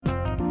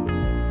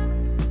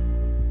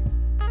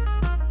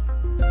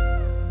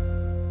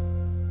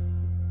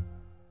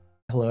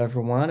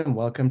everyone, and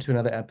welcome to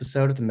another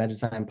episode of the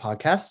MedDesign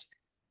Podcast,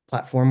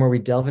 platform where we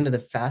delve into the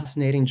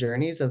fascinating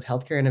journeys of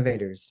healthcare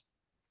innovators.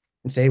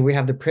 And today we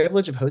have the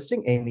privilege of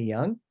hosting Amy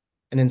Young,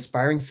 an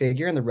inspiring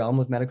figure in the realm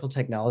of medical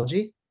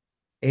technology.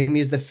 Amy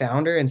is the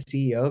founder and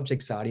CEO of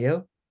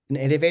Jigsawdio, an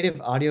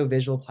innovative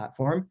audiovisual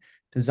platform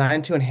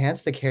designed to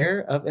enhance the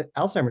care of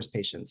Alzheimer's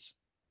patients.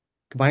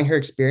 Combining her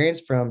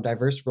experience from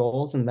diverse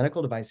roles in the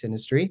medical device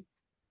industry,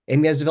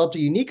 Amy has developed a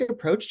unique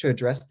approach to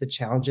address the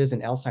challenges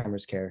in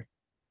Alzheimer's care.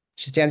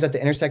 She stands at the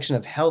intersection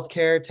of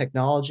healthcare,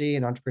 technology,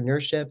 and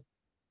entrepreneurship,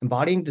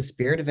 embodying the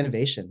spirit of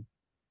innovation.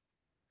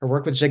 Her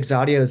work with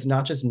Jigsawdio is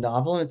not just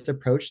novel in its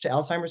approach to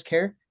Alzheimer's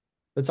care,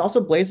 but it's also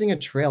blazing a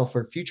trail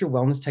for future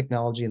wellness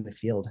technology in the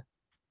field.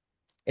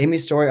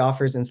 Amy's story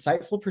offers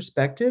insightful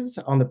perspectives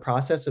on the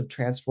process of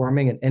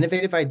transforming an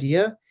innovative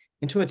idea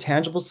into a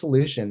tangible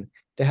solution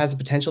that has the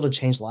potential to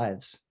change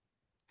lives.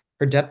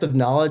 Her depth of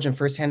knowledge and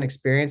firsthand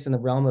experience in the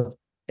realm of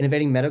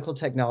innovating medical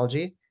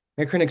technology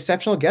make her an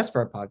exceptional guest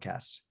for our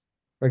podcast.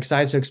 We're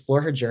excited to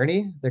explore her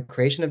journey, the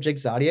creation of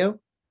Jigsawdio,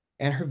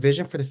 and her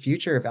vision for the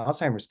future of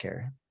Alzheimer's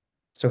care.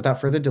 So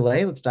without further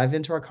delay, let's dive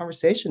into our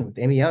conversation with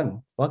Amy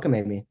Young. Welcome,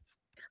 Amy.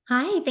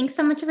 Hi, thanks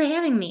so much for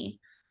having me.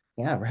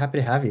 Yeah, we're happy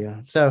to have you.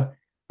 So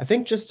I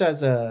think just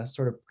as a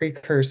sort of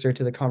precursor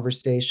to the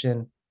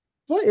conversation,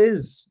 what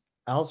is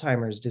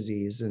Alzheimer's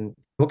disease and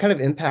what kind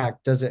of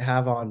impact does it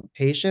have on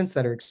patients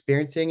that are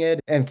experiencing it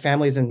and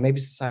families and maybe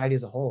society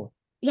as a whole?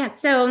 Yeah,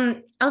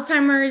 so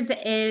Alzheimer's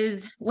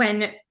is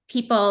when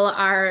people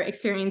are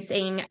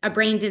experiencing a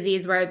brain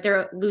disease where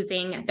they're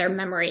losing their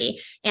memory,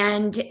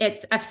 and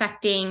it's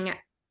affecting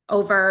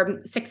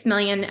over 6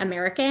 million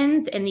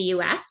Americans in the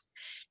US.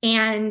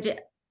 And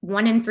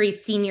 1 in 3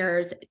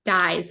 seniors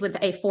dies with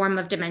a form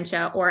of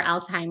dementia or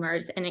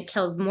Alzheimer's, and it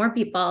kills more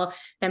people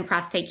than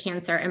prostate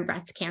cancer and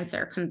breast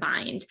cancer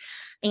combined.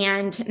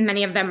 And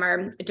many of them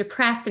are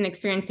depressed and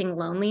experiencing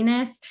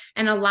loneliness.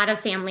 And a lot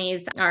of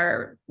families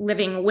are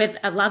living with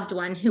a loved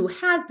one who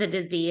has the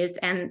disease,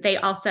 and they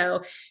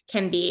also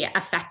can be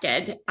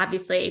affected,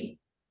 obviously,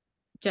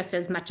 just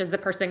as much as the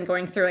person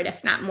going through it,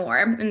 if not more.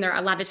 And there are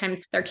a lot of times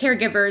they're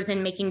caregivers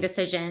in making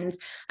decisions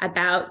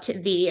about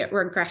the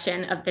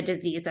regression of the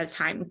disease as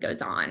time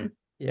goes on.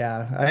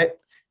 Yeah, I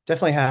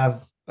definitely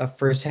have a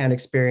firsthand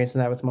experience in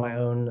that with my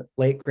own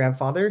late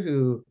grandfather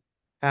who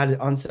had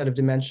an onset of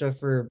dementia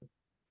for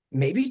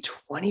maybe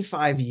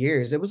 25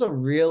 years. It was a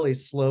really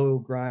slow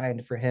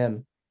grind for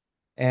him.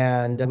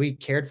 And we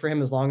cared for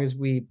him as long as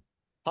we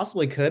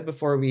possibly could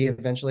before we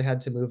eventually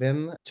had to move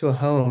him to a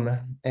home.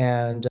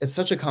 And it's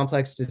such a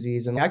complex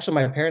disease. And actually,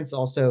 my parents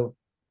also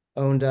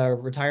owned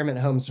retirement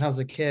homes when I was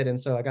a kid. And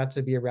so I got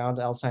to be around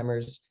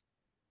Alzheimer's.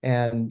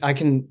 And I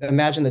can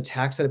imagine the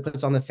tax that it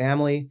puts on the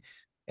family.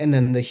 And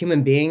then the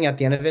human being at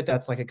the end of it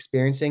that's like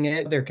experiencing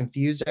it. They're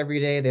confused every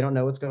day. They don't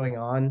know what's going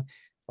on.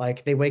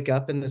 Like they wake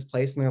up in this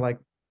place and they're like,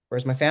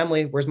 where's my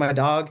family? Where's my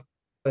dog?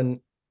 And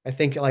I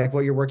think like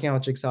what you're working on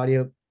with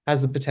Jigsawdio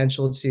has the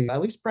potential to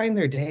at least brighten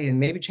their day and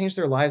maybe change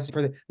their lives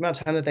for the amount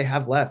of time that they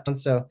have left. And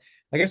so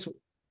I guess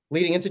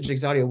leading into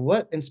Jigsawdio,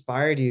 what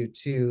inspired you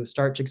to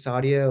start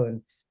Jigsawdio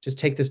and just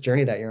take this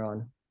journey that you're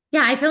on?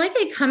 Yeah, I feel like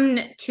I come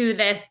to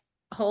this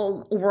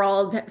whole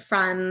world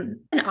from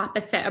an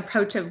opposite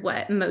approach of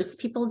what most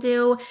people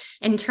do,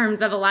 in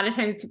terms of a lot of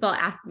times people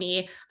ask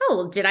me,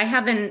 oh,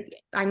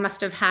 I must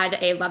have had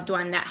a loved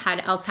one that had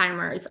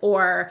Alzheimer's,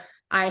 or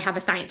I have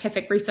a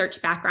scientific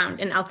research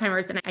background in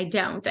Alzheimer's, and I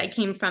don't. I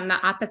came from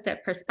the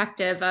opposite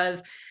perspective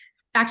of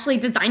actually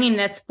designing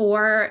this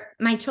for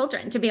my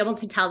children to be able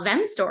to tell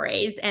them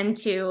stories and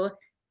to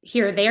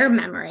hear their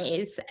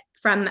memories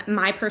from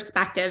my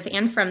perspective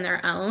and from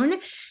their own.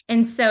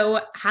 And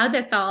so how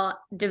this all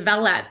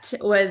developed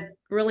was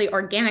really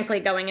organically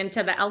going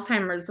into the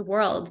Alzheimer's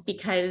world,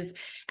 because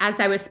as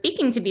I was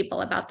speaking to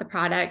people about the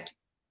product,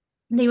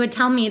 they would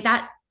tell me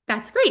that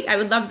that's great. I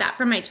would love that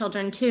for my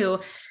children too.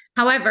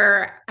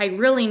 However, I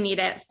really need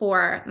it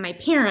for my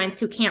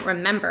parents who can't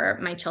remember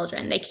my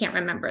children. They can't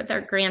remember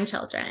their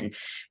grandchildren.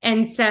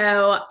 And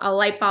so a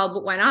light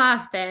bulb went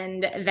off.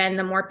 And then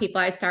the more people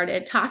I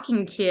started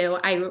talking to,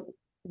 I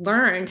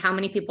learned how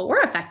many people were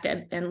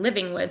affected and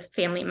living with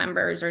family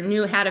members, or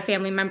had a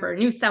family member,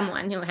 knew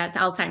someone who has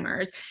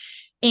Alzheimer's.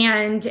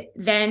 And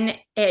then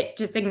it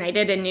just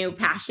ignited a new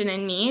passion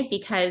in me,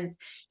 because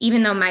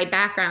even though my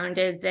background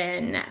is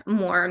in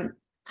more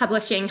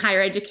publishing,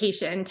 higher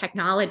education,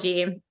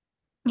 technology,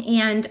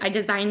 and I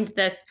designed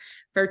this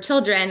for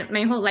children,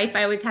 my whole life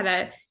I always had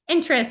an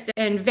interest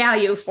and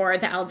value for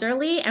the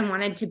elderly and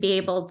wanted to be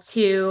able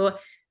to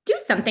do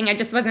something. I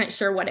just wasn't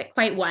sure what it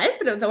quite was,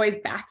 but it was always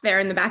back there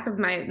in the back of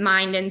my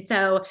mind. And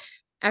so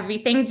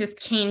everything just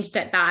changed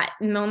at that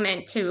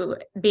moment to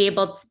be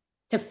able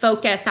to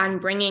focus on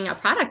bringing a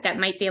product that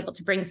might be able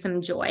to bring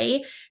some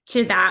joy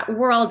to that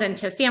world and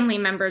to family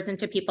members and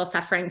to people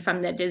suffering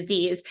from the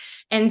disease.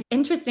 And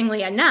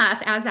interestingly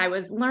enough, as I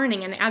was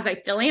learning, and as I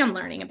still am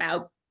learning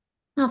about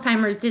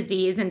Alzheimer's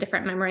disease and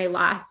different memory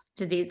loss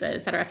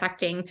diseases that are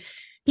affecting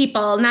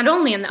people, not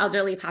only in the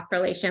elderly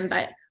population,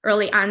 but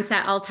early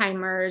onset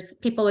Alzheimer's,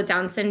 people with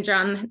Down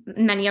syndrome.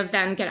 Many of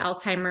them get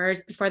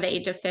Alzheimer's before the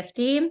age of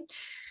 50.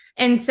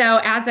 And so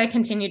as I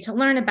continued to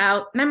learn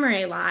about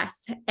memory loss,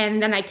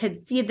 and then I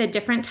could see the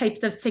different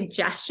types of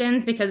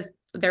suggestions, because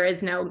there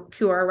is no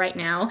cure right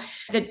now,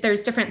 that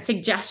there's different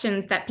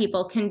suggestions that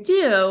people can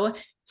do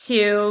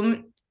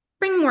to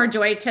bring more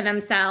joy to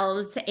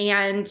themselves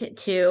and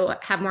to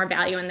have more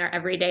value in their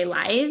everyday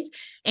lives,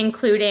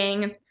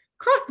 including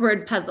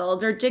crossword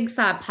puzzles or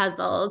jigsaw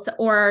puzzles,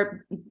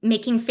 or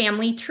making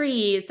family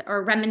trees,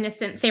 or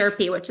reminiscent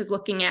therapy, which is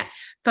looking at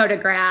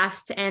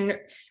photographs and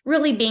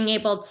really being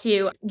able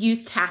to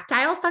use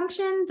tactile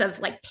functions of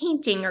like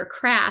painting or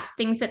crafts,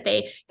 things that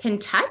they can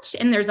touch.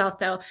 And there's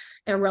also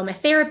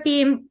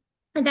aromatherapy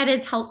that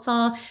is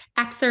helpful,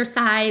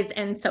 exercise,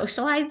 and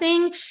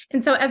socializing.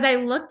 And so as I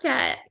looked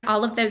at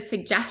all of those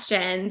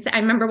suggestions, I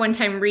remember one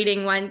time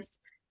reading once,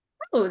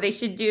 oh, they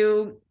should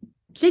do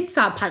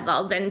jigsaw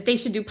puzzles and they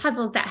should do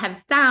puzzles that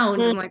have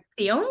sound. I'm like,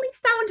 the only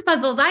sound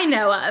puzzles I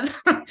know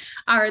of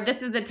are,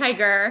 this is a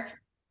tiger,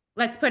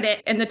 let's put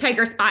it in the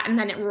tiger spot and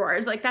then it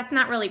roars. Like, that's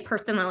not really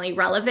personally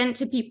relevant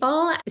to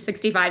people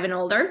 65 and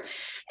older.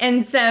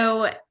 And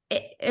so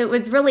it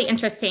was really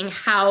interesting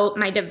how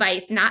my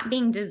device, not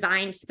being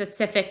designed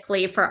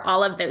specifically for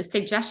all of those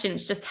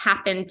suggestions, just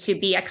happened to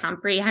be a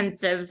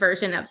comprehensive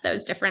version of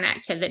those different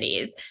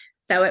activities.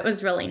 So it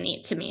was really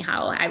neat to me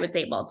how I was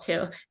able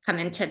to come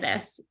into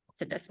this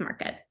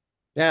market.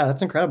 Yeah,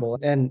 that's incredible.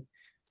 And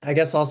I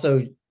guess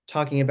also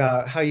talking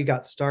about how you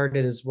got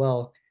started as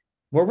well.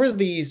 What were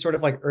the sort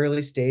of like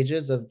early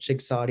stages of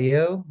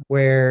Jigsawdio,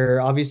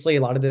 where obviously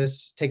a lot of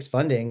this takes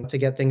funding to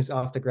get things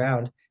off the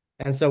ground?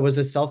 And so was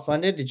this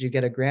self-funded? Did you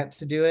get a grant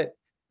to do it?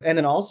 And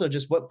then also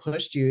just what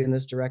pushed you in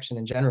this direction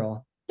in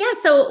general? Yeah,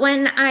 so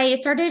when I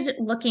started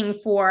looking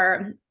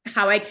for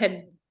how I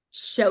could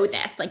show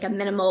this, like a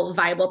minimal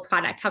viable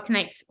product, how can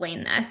I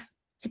explain this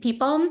to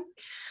people?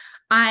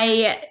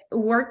 I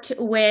worked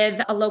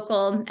with a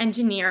local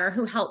engineer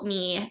who helped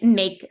me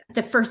make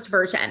the first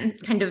version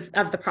kind of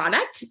the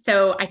product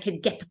so I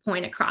could get the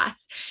point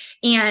across.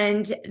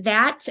 And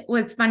that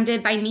was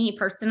funded by me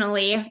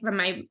personally from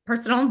my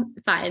personal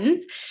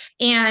funds.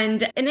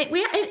 And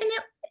it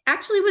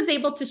actually was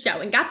able to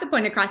show and got the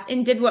point across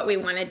and did what we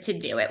wanted to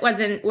do. It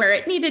wasn't where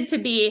it needed to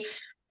be,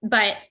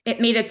 but it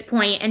made its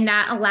point, and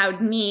that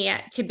allowed me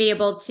to be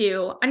able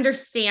to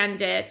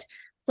understand it,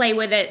 play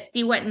with it,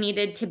 see what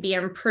needed to be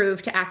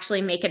improved to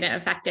actually make it an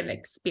effective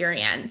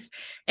experience.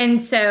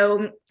 And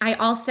so I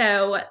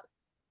also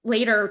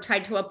later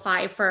tried to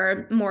apply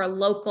for more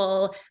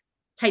local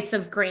types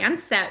of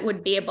grants that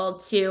would be able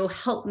to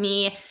help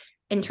me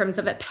in terms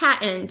of a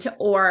patent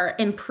or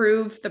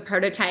improve the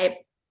prototype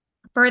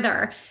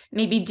further,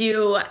 maybe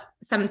do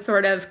some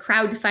sort of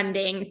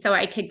crowdfunding so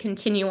I could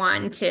continue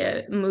on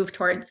to move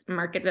towards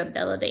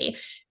marketability.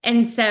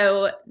 And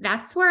so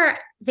that's where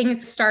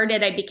things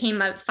started. I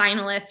became a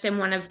finalist in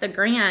one of the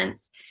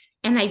grants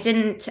and I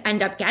didn't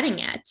end up getting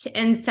it.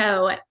 And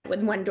so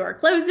when one door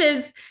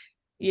closes,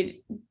 you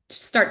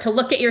start to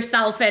look at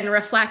yourself and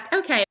reflect,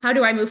 okay, how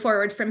do I move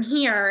forward from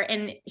here?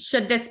 And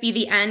should this be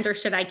the end or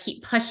should I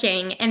keep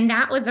pushing? And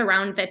that was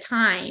around the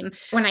time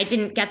when I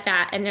didn't get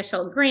that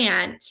initial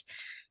grant.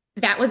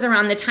 That was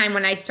around the time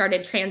when I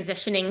started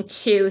transitioning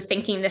to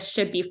thinking this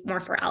should be more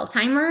for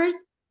Alzheimer's.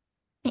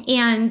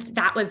 And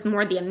that was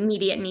more the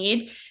immediate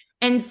need.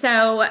 And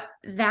so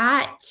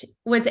that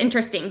was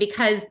interesting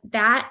because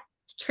that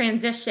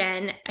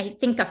transition, I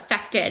think,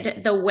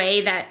 affected the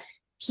way that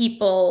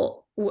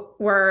people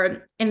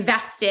were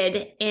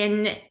invested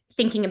in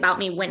thinking about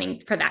me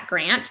winning for that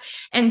grant.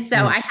 And so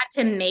I had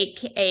to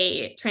make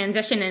a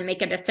transition and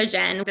make a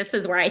decision. This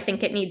is where I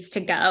think it needs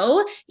to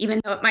go, even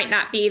though it might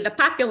not be the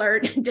popular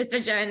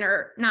decision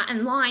or not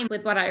in line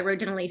with what I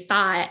originally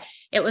thought.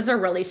 It was a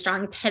really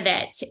strong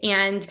pivot.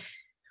 And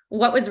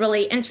what was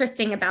really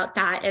interesting about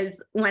that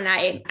is when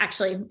I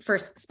actually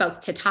first spoke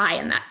to Ty,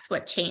 and that's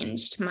what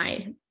changed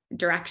my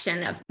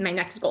direction of my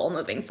next goal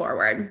moving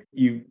forward.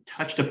 You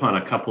touched upon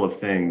a couple of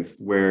things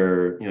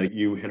where,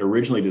 you had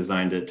originally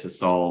designed it to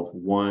solve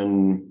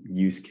one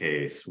use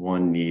case,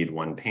 one need,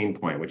 one pain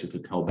point, which is to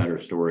tell better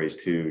stories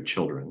to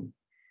children.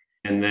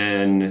 And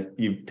then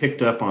you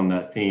picked up on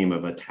that theme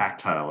of a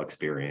tactile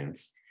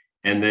experience.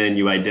 And then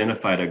you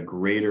identified a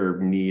greater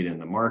need in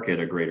the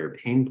market, a greater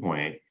pain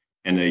point,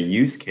 and a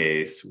use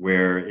case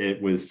where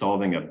it was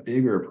solving a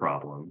bigger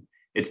problem.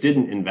 It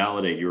didn't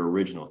invalidate your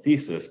original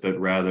thesis, but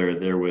rather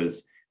there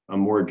was a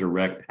more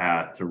direct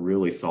path to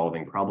really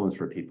solving problems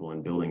for people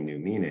and building new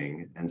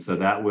meaning. And so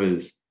that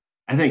was,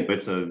 I think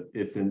it's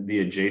in the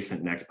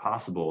adjacent next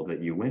possible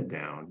that you went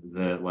down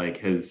that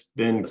has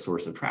been a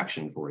source of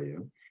traction for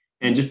you.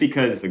 And just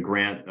because the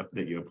grant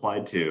that you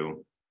applied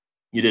to,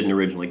 you didn't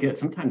originally get,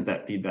 sometimes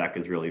that feedback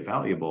is really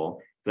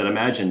valuable. That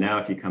imagine now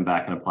if you come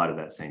back and apply to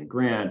that same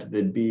grant,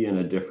 they'd be in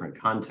a different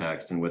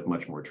context and with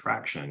much more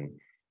traction.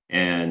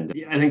 And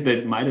I think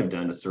that might have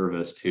done a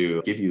service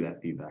to give you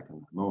that feedback in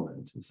that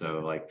moment. And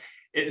so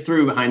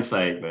through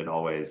hindsight, but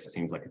always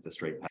seems like it's a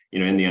straight path.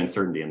 In the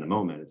uncertainty in the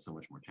moment, it's so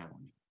much more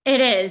challenging. It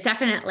is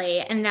definitely.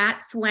 And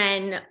that's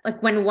when,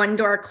 like, when one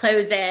door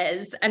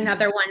closes,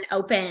 another one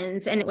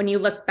opens. And when you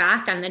look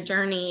back on the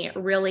journey,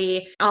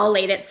 really all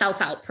laid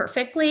itself out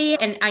perfectly.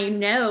 And I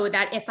know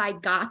that if I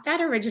got that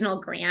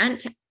original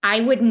grant, I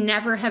would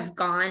never have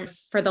gone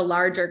for the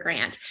larger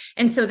grant.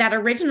 And so that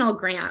original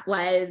grant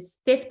was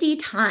 50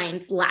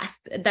 times less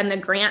than the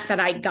grant that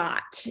I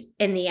got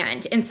in the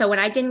end. And so when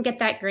I didn't get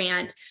that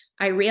grant,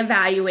 I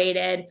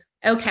reevaluated,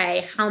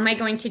 okay, how am I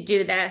going to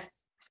do this?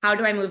 How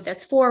do I move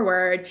this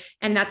forward?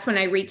 And that's when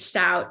I reached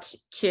out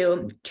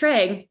to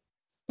Trig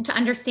to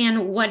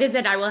understand what is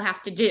it I will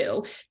have to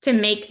do to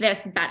make this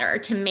better,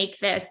 to make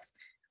this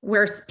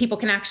where people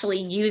can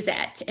actually use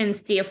it and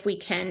see if we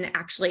can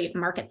actually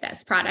market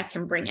this product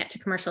and bring it to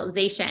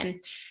commercialization.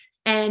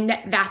 And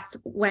that's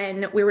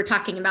when we were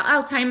talking about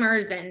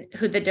Alzheimer's and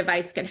who the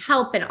device could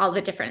help and all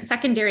the different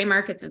secondary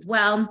markets as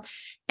well.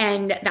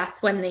 And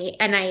that's when the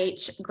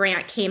NIH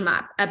grant came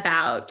up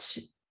about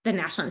the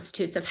National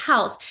Institutes of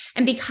Health.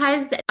 And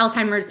because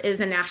Alzheimer's is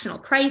a national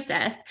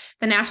crisis,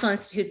 the National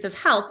Institutes of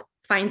Health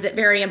finds it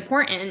very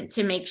important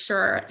to make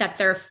sure that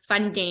they're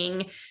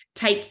funding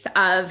types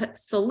of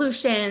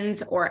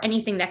solutions or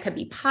anything that could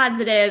be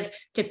positive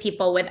to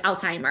people with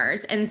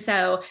Alzheimer's. And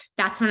so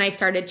that's when I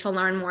started to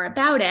learn more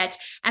about it.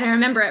 And I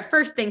remember at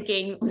first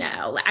thinking,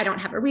 no, I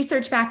don't have a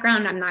research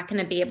background. I'm not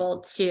going to be able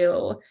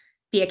to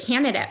be a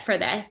candidate for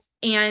this.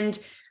 And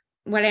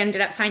what I ended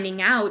up finding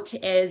out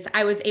is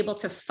I was able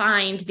to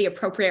find the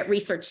appropriate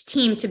research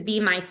team to be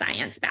my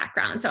science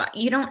background. So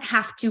you don't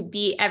have to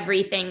be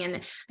everything. And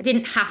I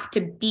didn't have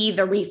to be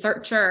the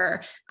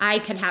researcher. I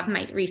could have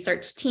my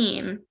research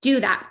team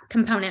do that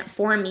component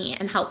for me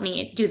and help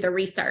me do the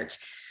research.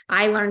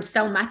 I learned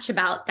so much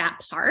about that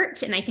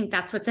part. And I think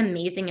that's what's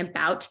amazing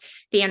about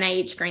the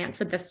NIH grants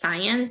with the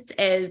science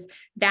is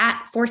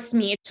that forced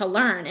me to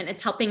learn, and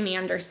it's helping me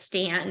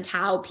understand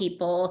how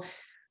people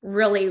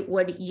really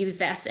would use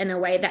this in a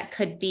way that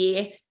could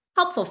be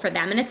helpful for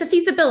them. And it's a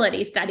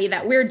feasibility study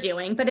that we're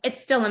doing, but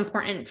it's still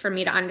important for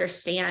me to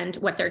understand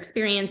what they're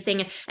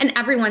experiencing. And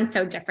everyone's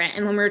so different.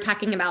 And when we were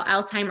talking about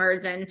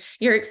Alzheimer's and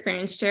your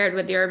experience shared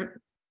with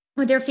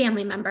your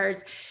family members,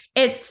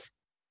 it's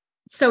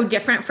so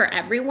different for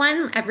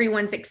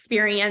everyone's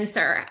experience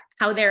or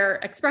how they're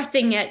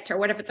expressing it or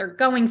whatever they're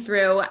going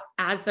through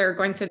as they're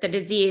going through the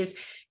disease.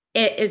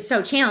 It is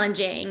so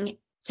challenging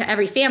to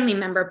every family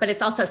member, but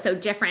it's also so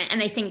different.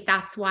 And I think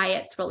that's why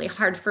it's really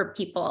hard for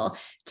people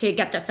to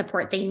get the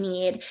support they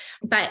need.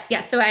 But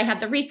yes, so I had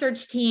the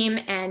research team,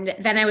 and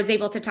then I was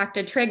able to talk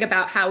to Trig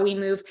about how we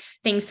move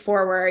things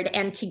forward.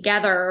 And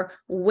together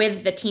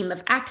with the team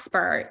of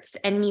experts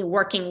and me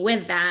working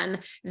with them,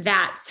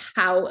 that's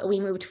how we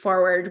moved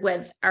forward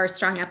with our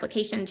strong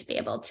application to be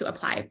able to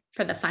apply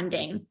for the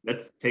funding.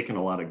 That's taken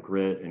a lot of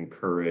grit and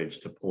courage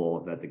to pull all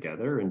of that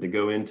together and to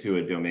go into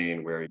a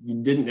domain where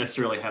you didn't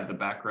necessarily have the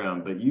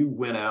background, but you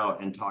went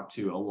out and talked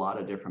to a lot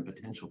of different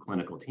potential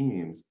clinical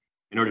teams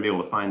in order to be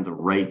able to find the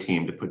right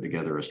team to put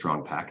together a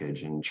strong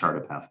package and chart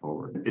a path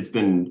forward. It's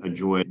been a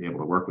joy to be able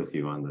to work with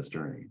you on this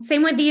journey.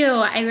 Same with you.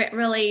 I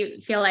really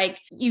feel like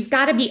you've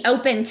got to be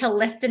open to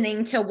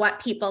listening to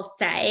what people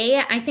say.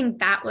 I think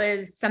that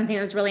was something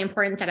that was really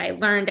important that I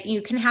learned.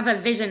 You can have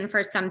a vision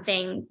for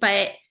something,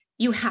 but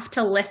you have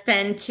to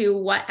listen to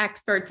what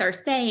experts are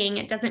saying.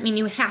 It doesn't mean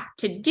you have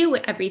to do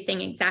everything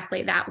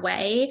exactly that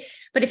way.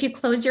 But if you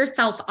close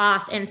yourself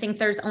off and think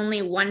there's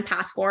only one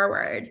path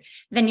forward,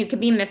 then you could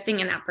be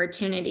missing an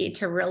opportunity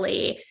to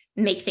really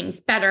make things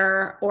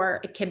better,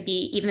 or it could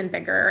be even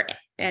bigger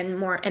and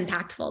more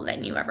impactful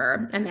than you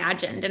ever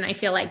imagined. And I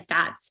feel like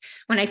that's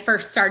when I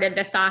first started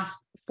this off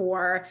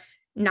for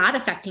not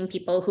affecting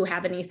people who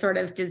have any sort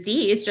of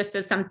disease, just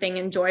as something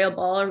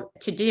enjoyable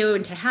to do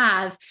and to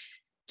have,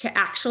 to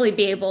actually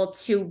be able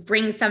to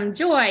bring some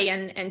joy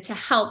and to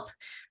help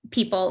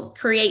people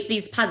create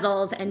these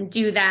puzzles and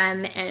do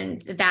them.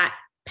 And that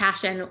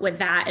passion with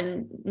that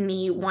and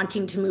me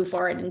wanting to move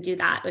forward and do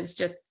that was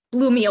just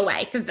blew me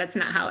away, because that's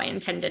not how I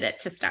intended it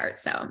to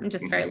start. So I'm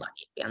just very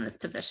lucky to be on this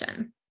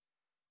position.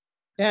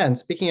 Yeah. And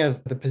speaking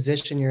of the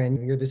position you're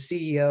in, you're the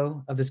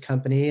CEO of this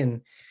company,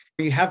 and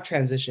you have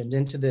transitioned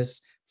into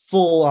this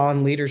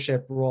full-on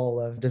leadership role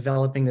of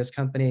developing this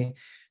company.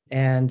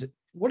 And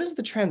what has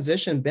the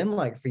transition been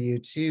like for you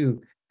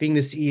to being the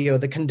CEO,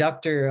 the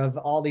conductor of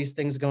all these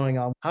things going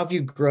on? How have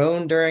you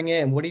grown during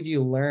it, and what have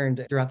you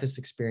learned throughout this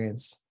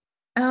experience?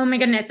 Oh my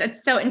goodness,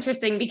 it's so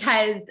interesting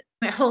because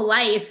my whole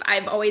life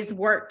I've always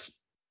worked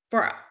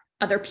for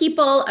other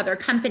people, other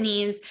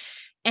companies.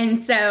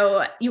 And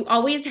so you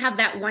always have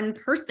that one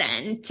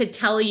person to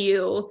tell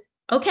you,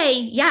 okay,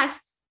 yes,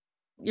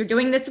 you're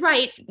doing this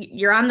right.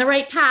 You're on the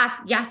right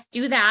path. Yes,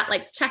 do that.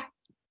 Like, check.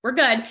 We're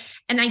good.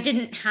 And I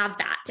didn't have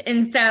that.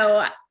 And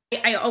so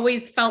I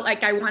always felt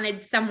like I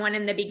wanted someone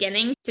in the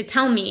beginning to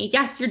tell me,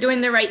 yes, you're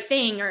doing the right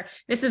thing, or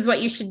this is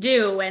what you should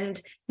do. And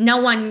no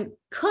one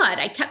could.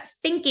 I kept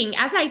thinking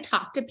as I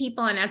talked to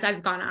people and as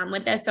I've gone on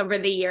with this over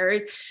the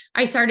years,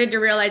 I started to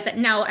realize that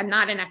no, I'm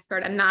not an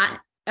expert. I'm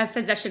not a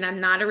physician.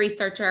 I'm not a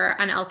researcher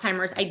on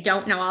Alzheimer's. I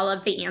don't know all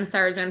of the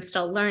answers, and I'm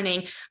still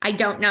learning. I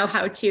don't know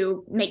how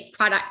to make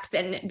products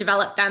and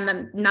develop them.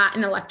 I'm not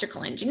an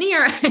electrical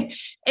engineer.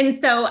 And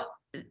so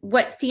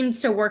what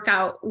seems to work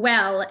out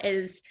well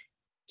is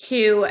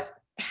to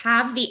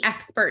have the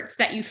experts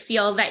that you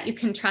feel that you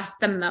can trust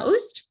the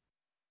most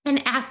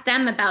and ask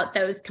them about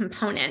those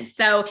components.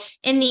 So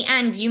in the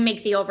end, you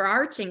make the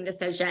overarching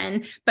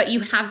decision, but you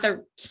have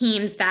the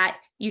teams that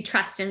you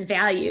trust and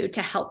value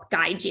to help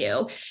guide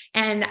you.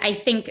 And I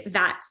think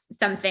that's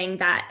something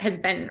that has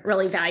been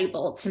really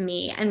valuable to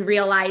me, and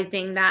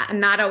realizing that I'm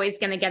not always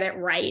going to get it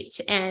right.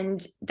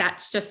 And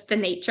that's just the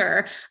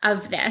nature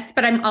of this,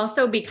 but I'm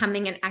also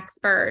becoming an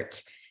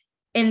expert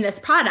in this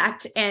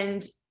product,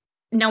 and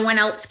no one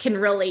else can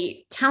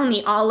really tell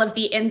me all of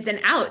the ins and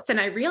outs. And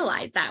I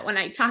realize that when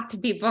I talk to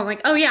people, I'm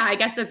like, oh yeah, I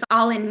guess it's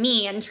all in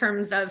me in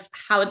terms of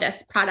how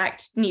this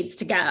product needs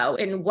to go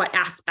and what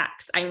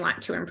aspects I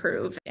want to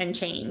improve and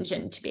change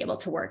and to be able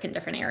to work in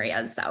different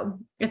areas. So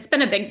it's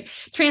been a big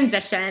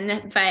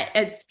transition, but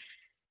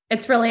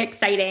it's really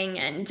exciting,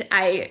 and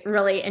I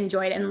really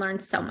enjoyed and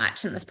learned so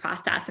much in this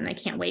process. And I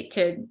can't wait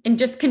to, and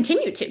just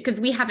continue to, because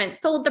we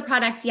haven't sold the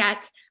product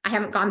yet. I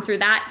haven't gone through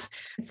that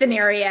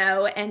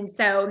scenario. And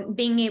so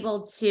being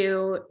able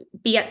to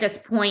be at this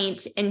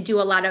point and do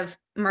a lot of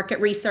market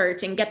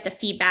research and get the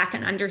feedback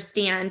and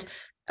understand,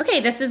 okay,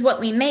 this is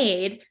what we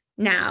made.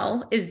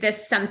 Now, is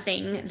this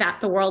something that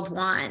the world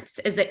wants?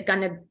 Is it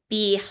going to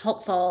be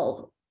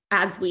helpful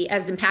as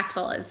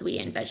impactful as we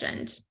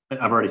envisioned?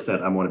 I've already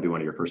said I want to be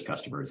one of your first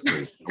customers.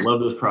 I love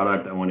this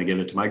product. I want to give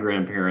it to my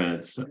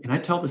grandparents. Can I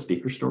tell the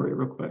speaker story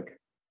real quick?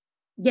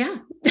 Yeah.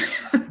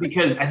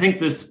 Because I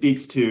think this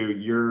speaks to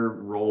your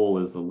role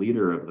as the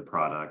leader of the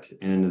product,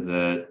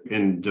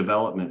 in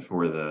development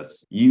for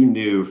this. You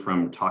knew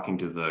from talking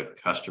to the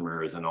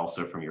customers and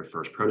also from your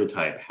first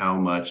prototype how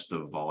much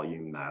the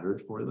volume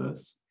mattered for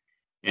this.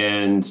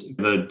 And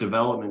the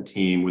development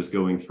team was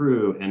going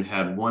through and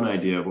had one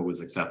idea of what was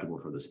acceptable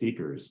for the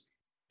speakers.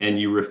 And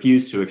you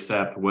refused to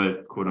accept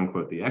what, quote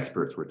unquote, the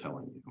experts were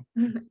telling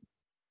you. Mm-hmm.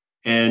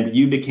 And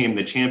you became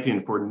the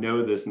champion for,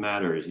 no, this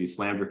matters. You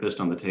slammed your fist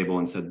on the table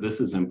and said,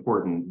 this is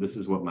important. This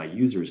is what my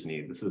users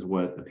need. This is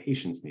what the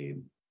patients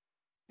need.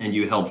 And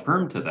you held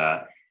firm to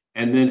that.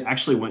 And then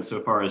actually went so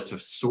far as to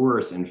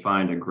source and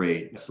find a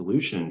great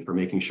solution for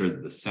making sure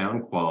that the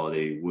sound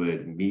quality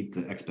would meet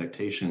the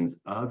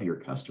expectations of your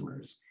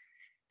customers.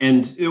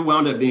 And it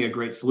wound up being a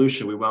great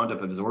solution. We wound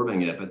up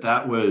absorbing it. But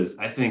that was,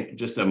 I think,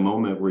 just a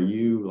moment where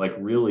you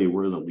really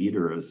were the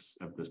leader of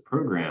this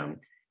program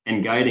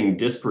and guiding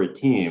disparate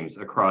teams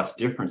across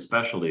different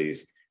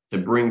specialties to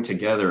bring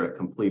together a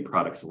complete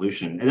product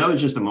solution. And that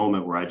was just a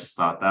moment where I just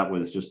thought that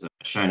was just a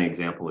shining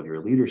example of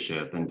your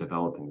leadership in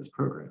developing this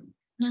program.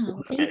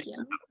 Oh, thank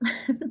you.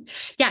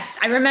 Yes,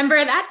 I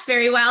remember that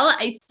very well.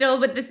 I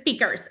still with the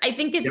speakers. I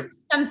think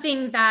it's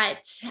something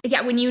that,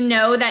 when you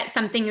know that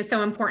something is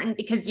so important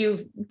because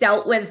you've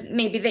dealt with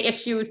maybe the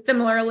issue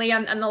similarly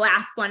on the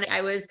last one, I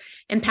was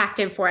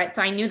impacted for it.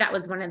 So I knew that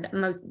was one of the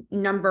most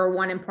number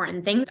one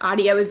important things.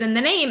 Audio is in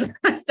the name.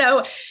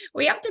 So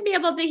we have to be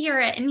able to hear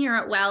it and hear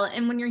it well.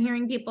 And when you're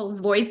hearing people's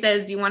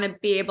voices, you want to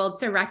be able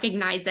to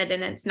recognize it,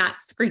 and it's not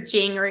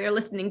screeching or you're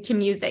listening to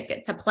music.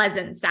 It's a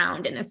pleasant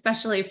sound. And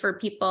especially for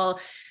people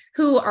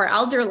who are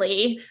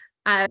elderly,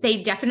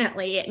 they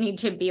definitely need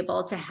to be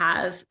able to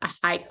have a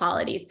high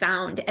quality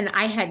sound. And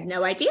I had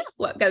no idea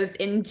what goes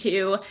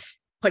into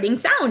putting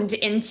sound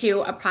into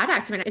a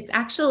product. I mean, it's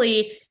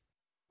actually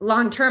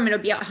long-term, it'll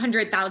be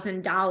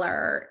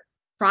 $100,000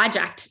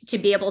 project to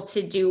be able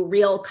to do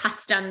real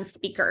custom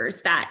speakers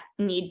that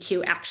need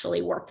to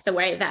actually work the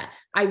way that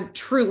I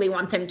truly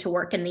want them to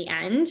work in the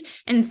end.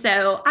 And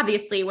so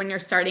obviously when you're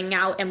starting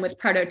out and with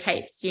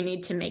prototypes, you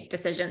need to make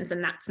decisions,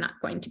 and that's not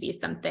going to be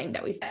something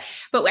that we said.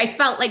 But I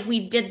felt like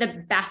we did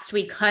the best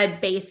we could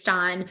based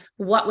on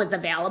what was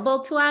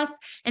available to us.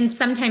 And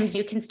sometimes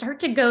you can start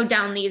to go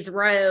down these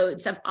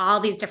roads of all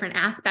these different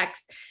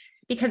aspects,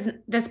 because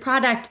this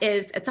product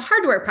it's a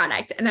hardware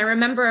product. And I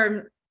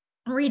remember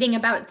reading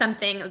about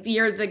something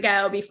years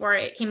ago before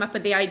it came up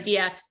with the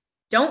idea,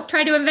 don't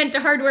try to invent a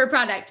hardware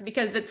product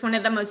because it's one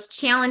of the most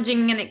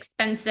challenging and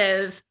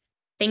expensive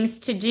things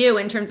to do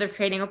in terms of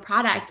creating a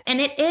product.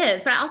 And it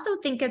is, but I also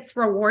think it's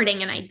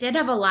rewarding. And I did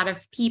have a lot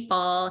of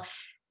people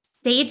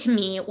say to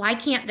me, why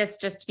can't this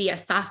just be a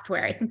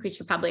software? I think we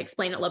should probably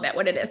explain a little bit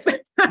what it is, but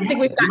I don't think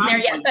we've gotten there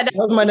yet. But that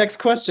was my next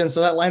question.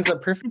 So that lines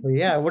up perfectly.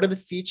 Yeah. What are the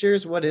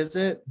features? What is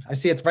it? I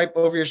see it's right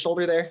over your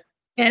shoulder there.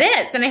 It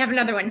is. And I have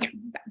another one here.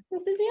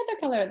 This is the other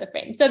color of the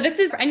frame. So this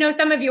is, I know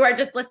some of you are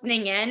just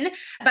listening in,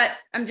 but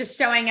I'm just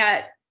showing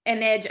a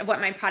image of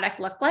what my product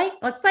looks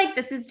like.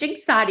 This is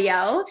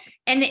Jigsawdio,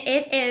 and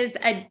it is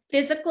a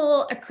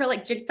physical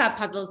acrylic jigsaw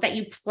puzzles that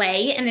you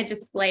play in a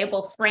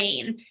displayable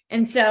frame.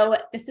 And so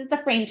this is the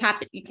frame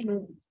top. You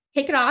can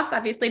take it off,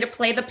 obviously, to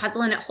play the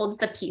puzzle, and it holds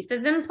the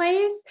pieces in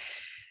place.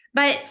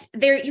 But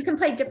you can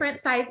play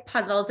different size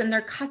puzzles, and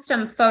they're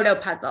custom photo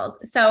puzzles.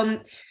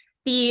 So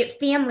the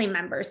family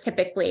members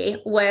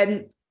typically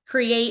would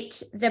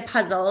create the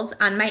puzzles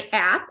on my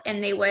app,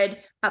 and they would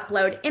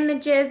upload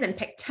images and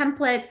pick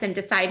templates and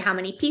decide how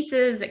many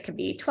pieces. It could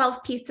be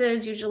 12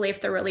 pieces, usually if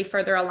they're really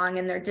further along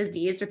in their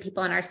disease, or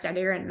people in our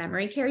study are in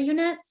memory care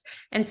units.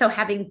 And so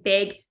having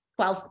big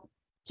 12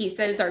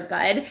 pieces are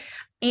good.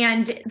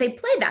 And they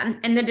play them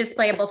in the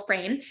displayable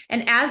frame.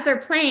 And as they're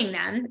playing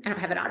them, I don't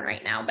have it on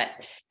right now, but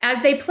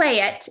as they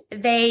play it,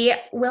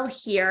 they will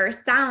hear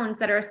sounds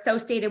that are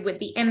associated with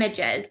the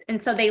images.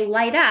 And so they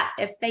light up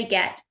if they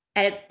get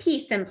a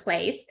piece in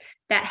place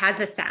that has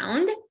a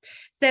sound.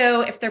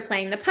 So if they're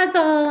playing the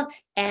puzzle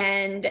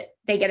and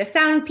they get a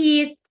sound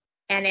piece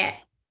and it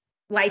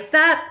lights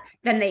up,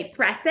 then they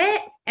press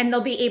it and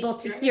they'll be able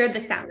to hear the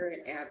sound.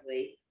 And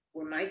Adley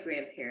were my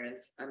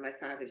grandparents on my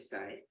father's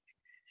side.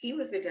 He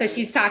was the So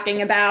she's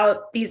talking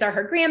about, these are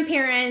her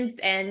grandparents,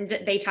 and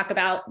they talk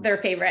about their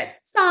favorite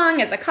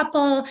song as a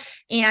couple.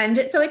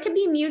 And so it could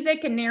be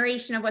music and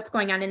narration of what's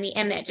going on in the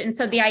image. And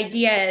so the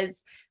idea is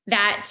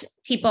that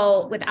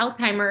people with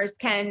Alzheimer's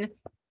can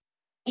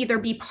either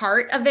be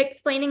part of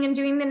explaining and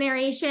doing the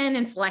narration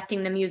and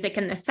selecting the music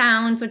and the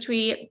sounds, which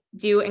we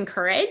do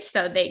encourage.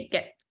 So they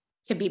get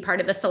to be part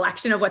of the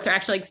selection of what they're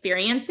actually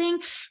experiencing.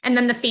 And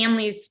then the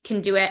families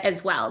can do it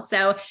as well.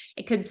 So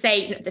it could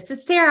say, this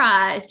is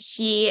Sarah.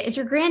 She is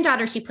your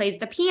granddaughter. She plays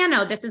the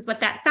piano. This is what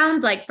that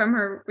sounds like from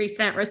her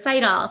recent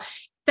recital.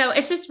 So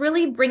it's just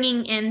really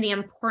bringing in the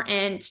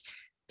important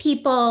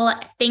people,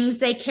 things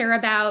they care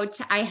about.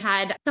 I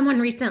had someone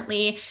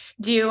recently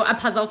do a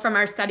puzzle from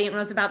our study, and it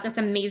was about this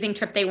amazing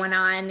trip they went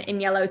on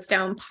in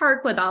Yellowstone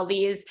Park with all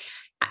these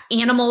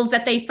animals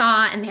that they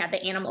saw, and they had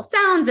the animal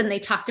sounds, and they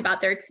talked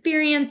about their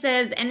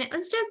experiences. And it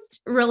was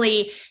just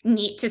really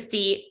neat to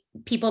see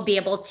people be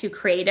able to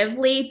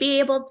creatively be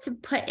able to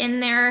put in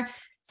their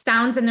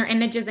sounds and their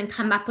images and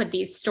come up with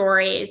these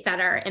stories that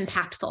are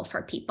impactful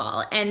for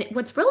people. And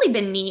what's really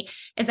been neat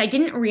is I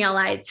didn't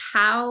realize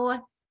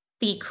how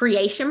the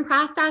creation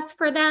process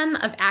for them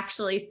of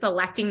actually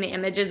selecting the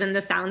images and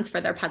the sounds for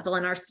their puzzle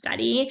in our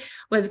study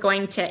was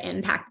going to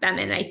impact them.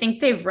 And I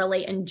think they've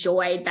really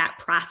enjoyed that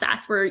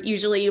process, where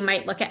usually you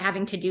might look at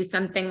having to do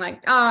something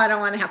like, oh, I don't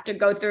want to have to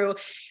go through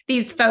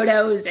these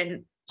photos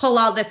and pull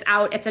all this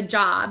out. It's a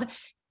job.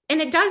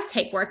 And it does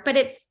take work, but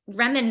it's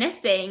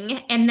reminiscing.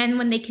 And then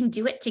when they can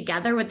do it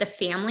together with the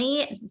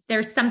family,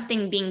 there's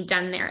something being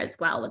done there as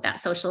well with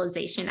that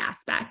socialization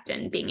aspect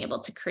and being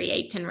able to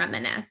create and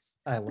reminisce.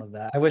 I love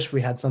that. I wish we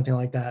had something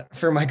like that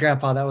for my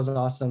grandpa. That was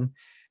awesome.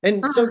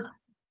 And so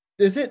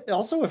is it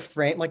also a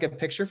frame, like a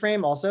picture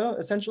frame also,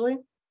 essentially?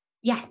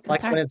 Yes.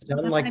 Like when it's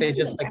done, like they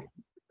just like,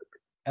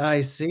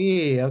 I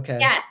see. Okay.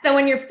 Yeah. So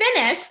when you're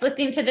finished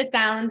listening to the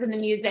sounds and the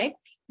music,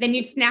 then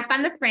you snap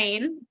on the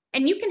frame,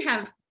 and you can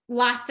have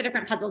lots of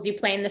different puzzles you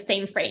play in the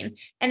same frame.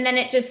 And then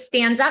it just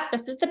stands up.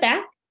 This is the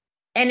back,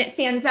 and it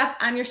stands up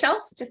on your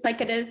shelf, just like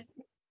it is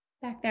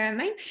back there on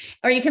mine.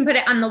 Or you can put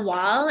it on the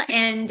wall,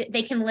 and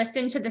they can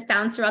listen to the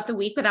sounds throughout the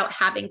week without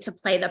having to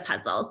play the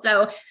puzzle.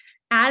 So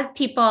as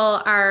people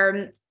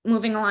are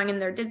moving along in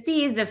their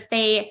disease, if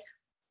they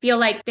feel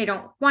like they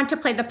don't want to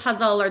play the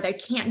puzzle or they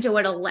can't do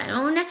it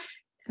alone,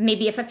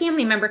 maybe if a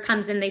family member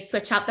comes in, they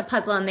switch out the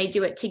puzzle and they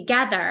do it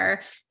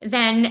together,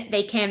 then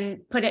they can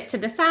put it to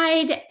the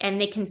side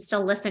and they can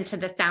still listen to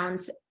the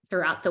sounds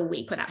throughout the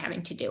week without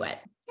having to do it.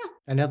 Yeah.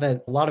 I know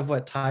that a lot of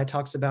what Ty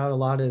talks about a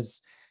lot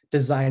is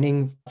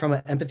designing from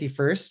an empathy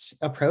first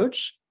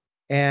approach.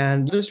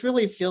 And this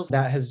really feels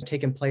that has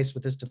taken place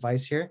with this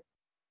device here.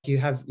 You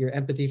have your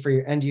empathy for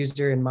your end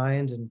user in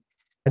mind. And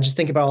I just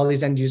think about all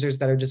these end users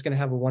that are just going to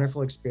have a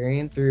wonderful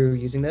experience through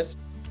using this.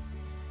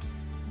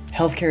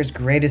 Healthcare's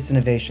greatest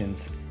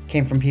innovations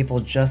came from people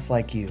just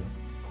like you,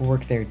 who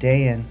work there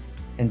day in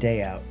and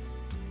day out.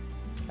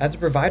 As a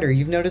provider,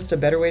 you've noticed a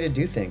better way to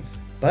do things,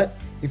 but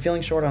you're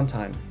feeling short on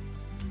time.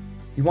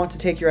 You want to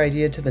take your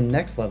idea to the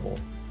next level,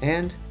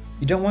 and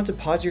you don't want to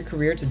pause your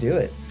career to do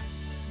it.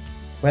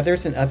 Whether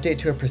it's an update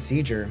to a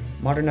procedure,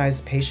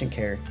 modernized patient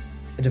care,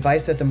 a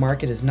device that the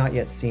market has not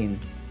yet seen,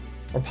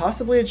 or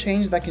possibly a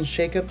change that can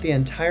shake up the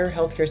entire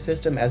healthcare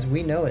system as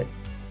we know it,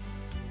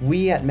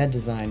 we at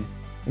MedDesign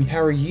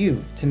empower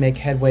you to make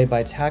headway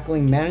by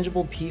tackling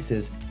manageable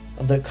pieces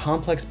of the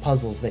complex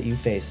puzzles that you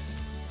face.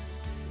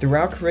 Through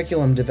our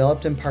curriculum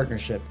developed in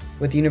partnership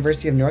with the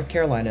University of North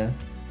Carolina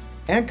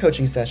and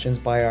coaching sessions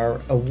by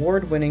our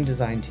award-winning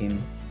design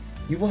team,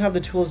 you will have the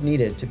tools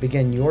needed to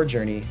begin your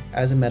journey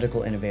as a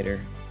medical innovator.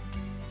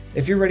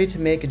 If you're ready to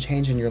make a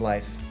change in your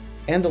life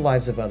and the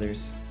lives of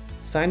others,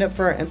 sign up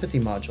for our empathy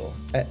module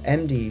at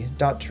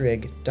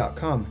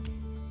md.trig.com,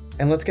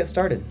 and let's get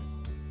started.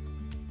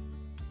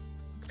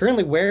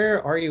 Currently,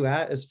 where are you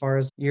at as far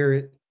as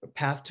your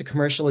path to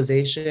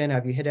commercialization?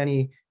 Have you hit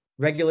any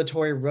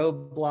regulatory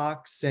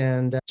roadblocks?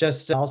 And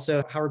just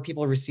also, how are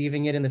people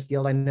receiving it in the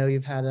field? I know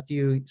you've had a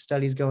few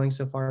studies going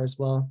so far as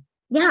well.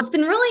 Yeah, it's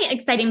been really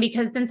exciting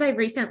because since I've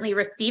recently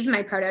received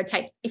my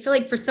prototypes, I feel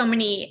like for so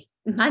many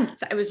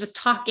months. I was just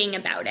talking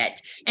about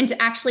it. And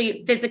to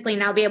actually physically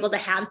now be able to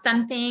have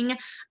something,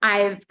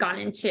 I've gone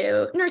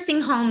into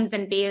nursing homes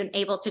and being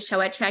able to show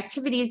it to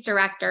activities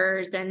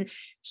directors and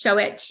show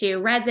it to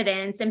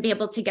residents and be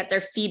able to get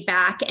their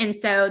feedback. And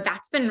so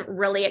that's been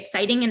really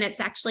exciting. And it's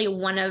actually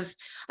one of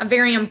a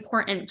very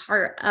important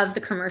part of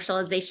the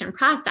commercialization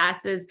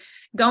process is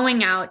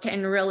going out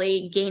and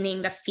really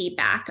gaining the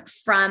feedback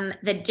from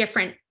the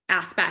different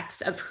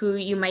aspects of who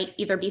you might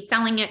either be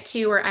selling it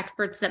to or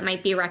experts that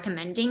might be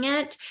recommending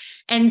it.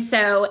 And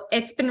so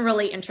it's been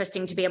really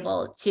interesting to be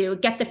able to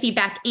get the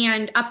feedback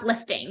and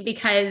uplifting,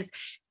 because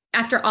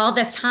after all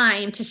this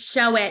time to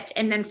show it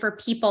and then for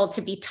people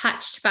to be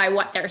touched by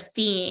what they're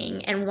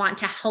seeing and want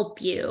to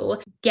help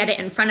you get it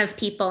in front of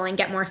people and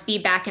get more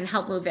feedback and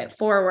help move it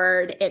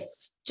forward.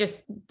 It's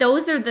just,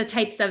 those are the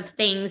types of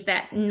things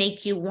that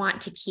make you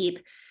want to keep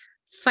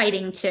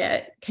fighting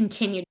to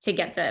continue to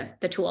get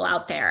the tool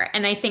out there.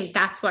 And I think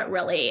that's what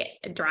really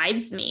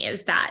drives me,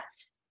 is that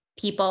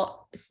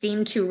people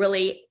seem to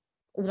really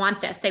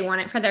want this. They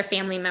want it for their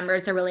family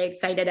members. They're really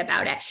excited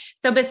about it.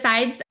 So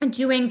besides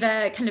doing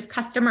the kind of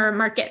customer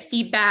market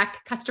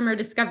feedback, customer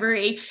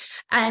discovery,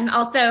 I'm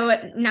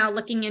also now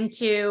looking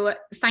into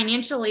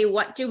financially,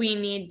 what do we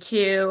need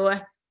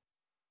to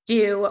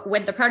do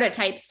with the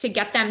prototypes to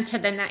get them to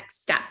the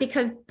next step,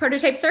 because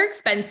prototypes are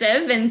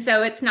expensive. And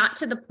so it's not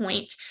to the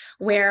point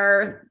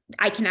where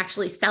I can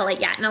actually sell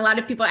it yet. And a lot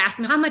of people ask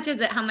me, how much is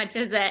it? How much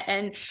is it?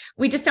 And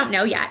we just don't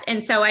know yet.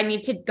 And so I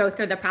need to go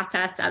through the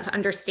process of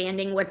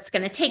understanding what's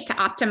going to take to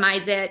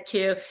optimize it,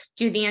 to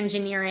do the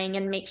engineering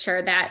and make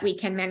sure that we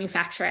can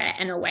manufacture it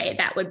in a way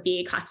that would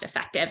be cost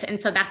effective. And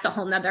so that's a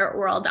whole nother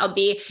world I'll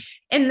be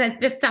in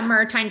this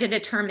summer trying to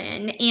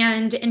determine.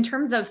 And in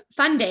terms of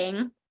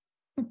funding,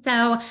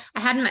 so I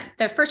had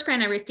the first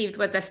grant I received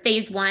was a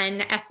phase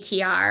 1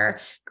 STR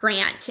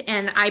grant,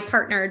 and I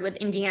partnered with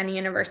Indiana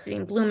University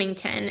in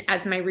Bloomington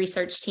as my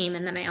research team.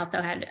 And then I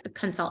also had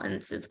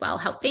consultants as well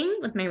helping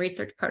with my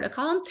research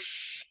protocol,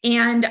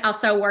 and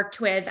also worked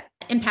with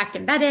Impact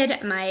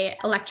Embedded, my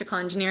electrical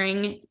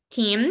engineering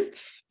team,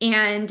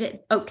 and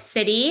Oak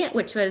City,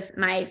 which was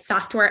my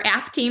software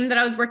app team that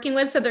I was working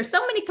with. So there's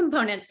so many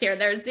components here.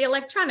 There's the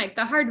electronic,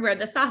 the hardware,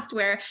 the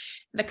software,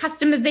 the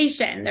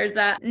customization. There's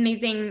an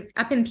amazing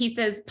Up in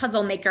Pieces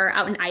puzzle maker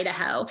out in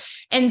Idaho.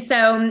 And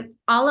so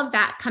all of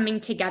that coming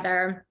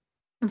together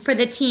for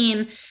the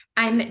team,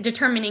 I'm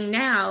determining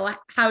now,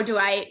 how do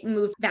I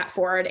move that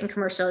forward in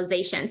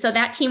commercialization? So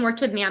that team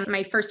worked with me on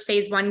my first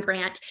phase 1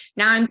 grant.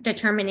 Now I'm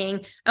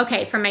determining,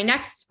 okay, for my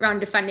next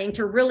round of funding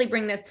to really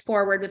bring this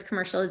forward with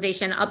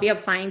commercialization, I'll be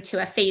applying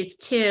to a phase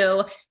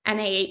 2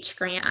 NIH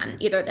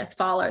grant, either this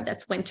fall or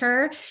this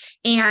winter.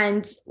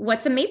 And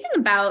what's amazing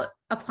about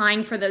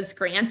applying for those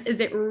grants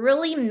is it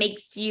really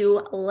makes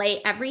you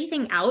lay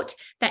everything out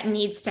that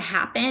needs to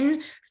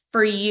happen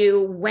for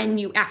you when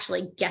you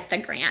actually get the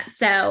grant.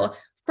 So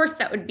of course,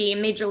 that would be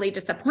majorly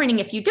disappointing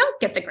if you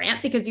don't get the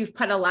grant because you've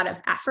put a lot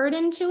of effort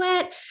into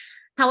it.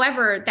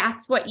 However,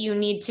 that's what you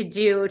need to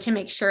do to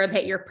make sure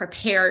that you're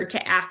prepared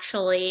to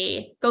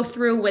actually go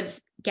through with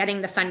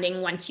getting the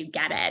funding once you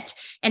get it.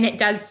 And it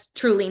does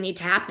truly need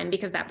to happen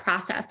because that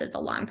process is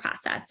a long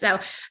process. So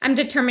I'm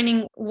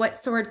determining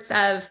what sorts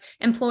of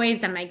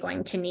employees am I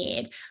going to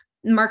need,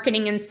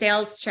 marketing and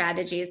sales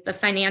strategies, the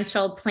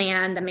financial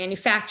plan, the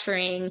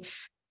manufacturing,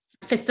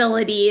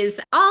 facilities,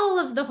 all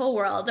of the whole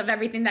world of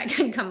everything that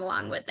can come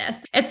along with this.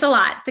 It's a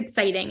lot. It's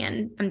exciting.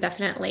 And I'm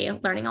definitely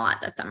learning a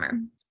lot this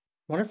summer.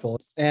 Wonderful.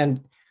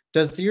 And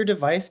does your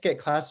device get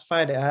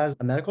classified as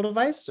a medical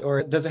device,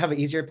 or does it have an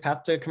easier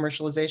path to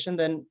commercialization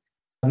than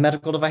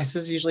medical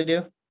devices usually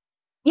do?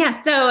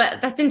 Yeah, so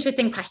that's an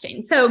interesting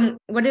question. So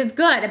what is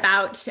good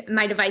about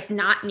my device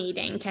not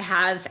needing to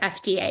have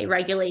FDA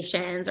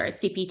regulations or a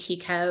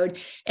CPT code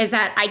is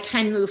that I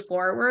can move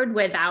forward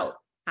without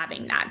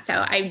having that.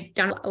 So I've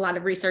done a lot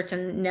of research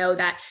and know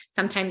that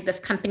sometimes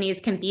if companies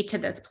can be to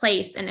this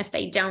place, and if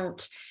they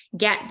don't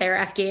get their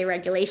FDA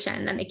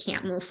regulation, then they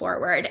can't move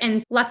forward.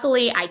 And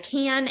luckily I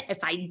can. If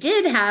I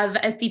did have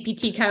a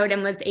CPT code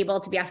and was able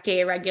to be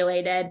FDA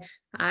regulated,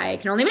 I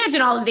can only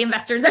imagine all of the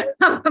investors that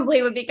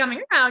probably would be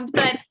coming around.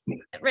 But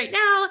right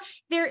now,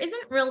 there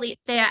isn't really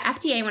the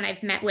FDA, when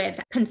I've met with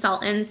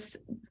consultants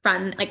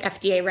from like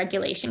FDA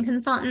regulation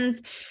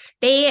consultants,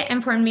 they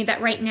informed me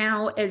that right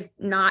now is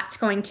not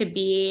going to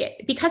be,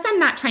 because I'm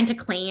not trying to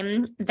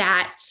claim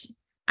that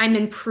I'm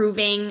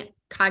improving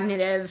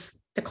cognitive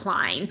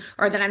decline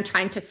or that I'm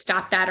trying to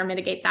stop that or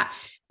mitigate that.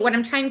 What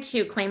I'm trying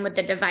to claim with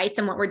the device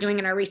and what we're doing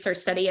in our research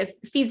study is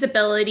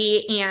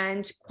feasibility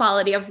and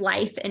quality of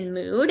life and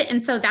mood.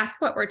 And so that's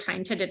what we're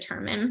trying to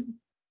determine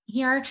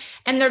here.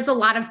 And there's a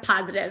lot of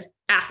positive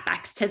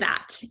aspects to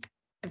that.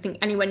 I think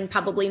anyone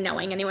probably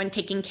knowing anyone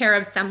taking care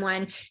of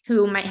someone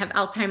who might have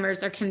Alzheimer's,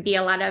 there can be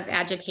a lot of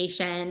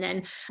agitation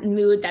and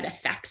mood that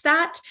affects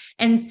that.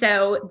 And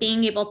so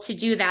being able to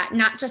do that,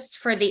 not just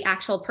for the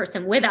actual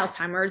person with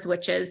Alzheimer's,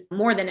 which is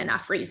more than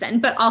enough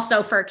reason, but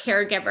also for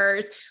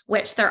caregivers,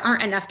 which there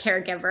aren't enough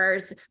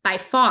caregivers by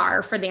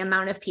far for the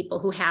amount of people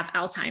who have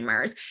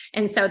Alzheimer's.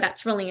 And so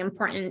that's really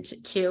important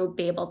to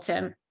be able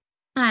to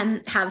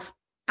have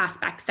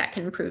aspects that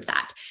can improve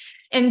that.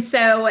 And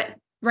so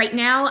right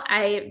now,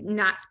 I'm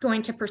not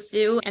going to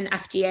pursue an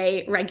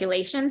FDA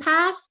regulation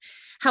path.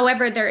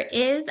 However, there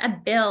is a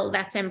bill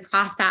that's in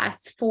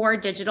process for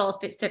digital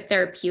assistive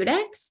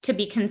therapeutics to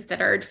be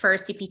considered for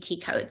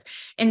CPT codes.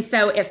 And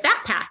so if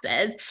that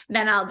passes,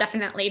 then I'll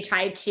definitely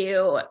try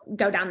to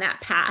go down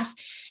that path.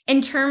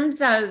 In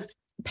terms of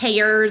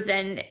payers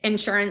and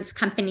insurance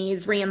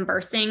companies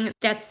reimbursing,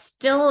 that's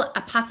still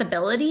a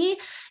possibility.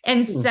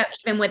 And so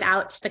even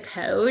without the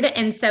code.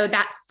 And so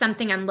that's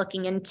something I'm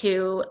looking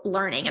into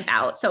learning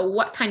about. So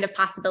what kind of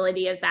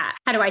possibility is that?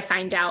 How do I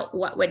find out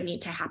what would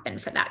need to happen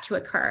for that to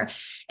occur?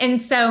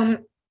 And so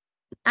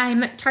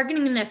I'm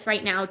targeting this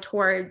right now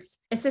towards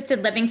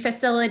assisted living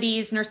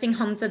facilities, nursing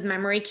homes with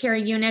memory care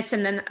units,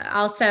 and then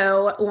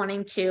also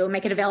wanting to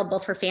make it available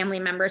for family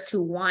members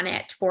who want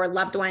it for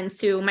loved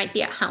ones who might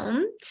be at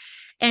home.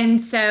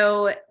 And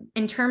so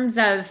in terms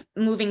of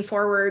moving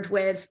forward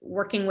with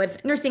working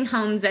with nursing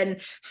homes and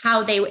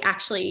how they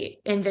actually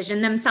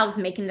envision themselves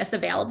making this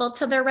available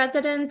to their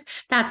residents,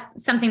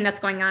 that's something that's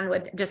going on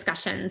with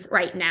discussions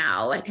right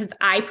now, because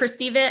I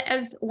perceive it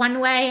as one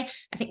way.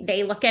 I think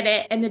they look at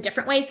it in a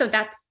different way. So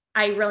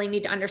I really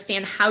need to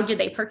understand, how do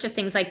they purchase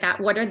things like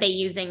that? What are they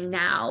using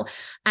now?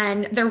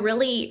 And they're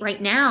really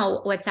right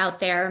now, what's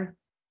out there,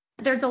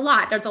 there's a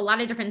lot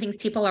of different things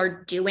people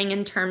are doing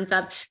in terms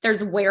of,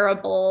 there's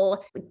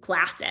wearable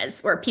glasses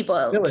where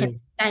people can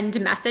send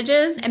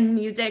messages and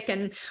music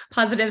and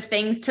positive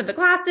things to the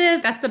glasses.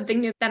 That's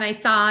something new that I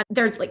saw.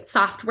 There's like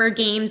software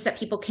games that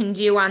people can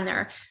do on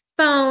their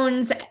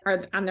phones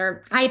or on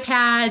their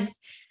iPads.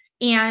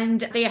 And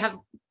they have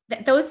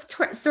those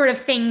sort of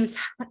things.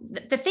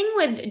 The thing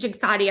with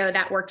Jigsawdio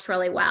that works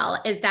really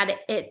well is that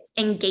it's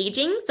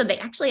engaging. So they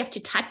actually have to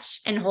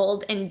touch and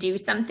hold and do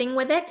something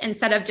with it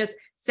instead of just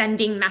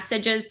sending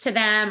messages to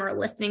them or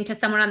listening to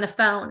someone on the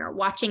phone or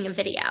watching a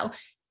video.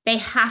 They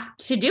have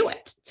to do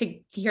it to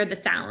hear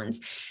the sounds.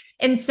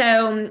 And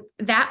so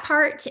that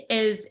part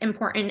is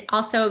important.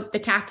 Also, the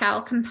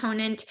tactile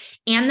component,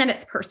 and that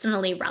it's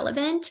personally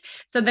relevant.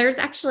 So there's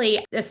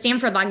actually the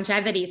Stanford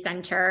Longevity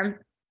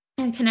Center,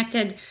 and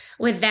connected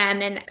with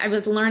them. And I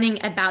was learning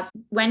about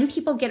when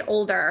people get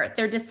older,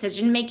 their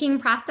decision-making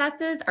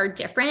processes are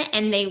different,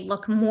 and they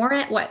look more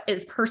at what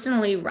is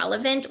personally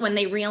relevant when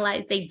they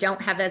realize they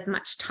don't have as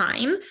much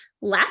time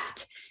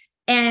left.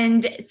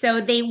 And so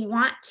they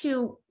want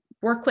to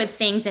work with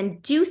things and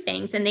do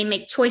things, and they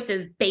make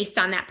choices based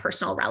on that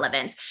personal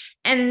relevance.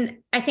 And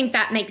I think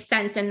that makes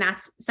sense. And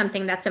that's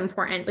something that's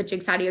important with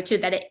Jigsawdio too,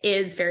 that it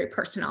is very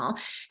personal.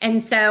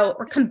 And so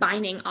we're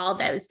combining all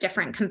those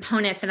different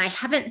components, and I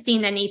haven't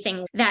seen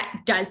anything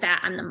that does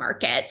that on the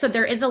market. So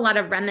there is a lot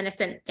of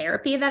reminiscent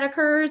therapy that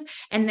occurs,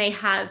 and they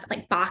have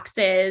like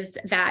boxes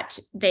that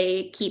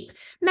they keep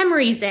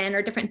memories in,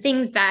 or different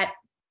things that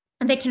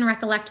they can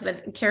recollect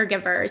with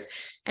caregivers.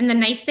 And the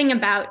nice thing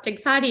about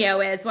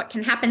Jigsawdio is what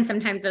can happen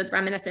sometimes with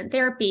reminiscent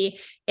therapy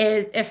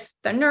is if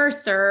the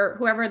nurse or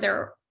whoever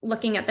they're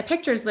looking at the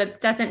pictures with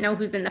doesn't know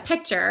who's in the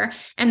picture,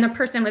 and the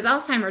person with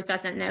Alzheimer's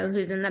doesn't know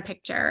who's in the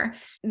picture,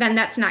 then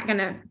that's not going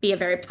to be a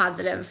very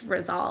positive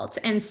result.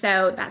 And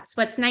so that's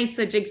what's nice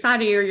with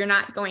Jigsawdio. You're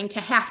not going to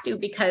have to,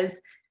 because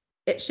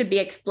it should be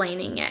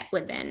explaining it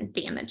within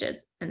the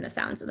images and the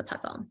sounds of the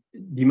puzzle.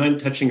 Do you mind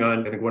touching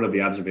on, I think one of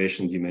the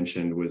observations you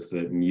mentioned was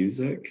that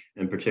music,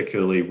 and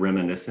particularly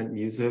reminiscent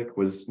music,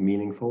 was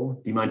meaningful.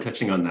 Do you mind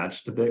touching on that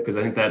just a bit? Because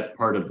I think that's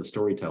part of the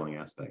storytelling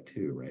aspect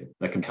too, right?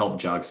 That can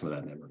help jog some of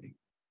that memory.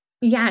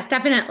 Yes,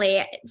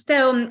 definitely.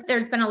 So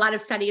there's been a lot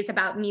of studies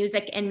about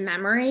music and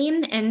memory.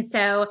 And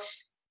so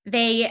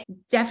they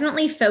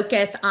definitely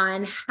focus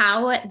on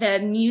how the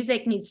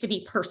music needs to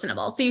be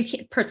personable. So you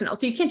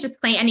can't just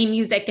play any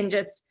music and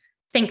just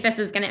think this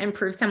is going to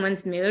improve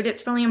someone's mood.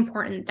 It's really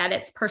important that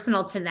it's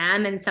personal to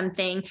them and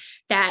something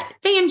that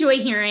they enjoy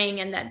hearing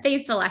and that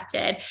they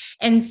selected.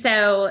 And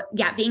so,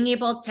 yeah, being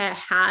able to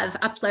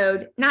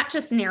upload not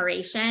just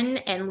narration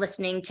and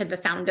listening to the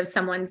sound of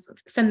someone's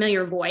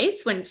familiar voice,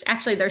 when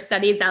actually there's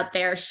studies out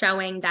there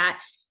showing that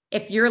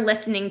if you're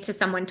listening to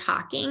someone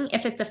talking,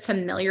 if it's a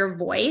familiar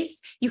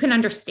voice, you can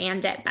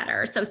understand it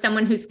better. So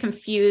someone who's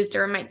confused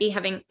or might be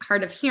having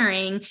hard of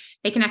hearing,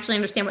 they can actually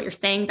understand what you're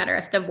saying better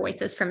if the voice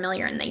is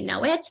familiar and they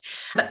know it.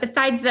 But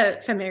besides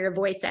the familiar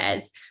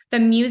voices, the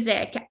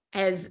music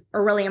is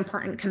a really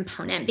important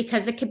component,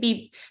 because it could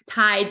be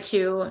tied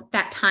to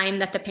that time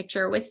that the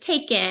picture was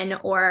taken.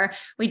 Or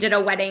we did a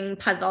wedding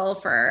puzzle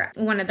for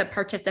one of the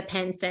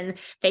participants, and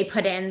they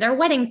put in their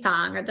wedding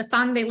song or the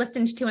song they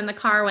listened to in the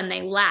car when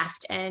they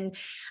left. And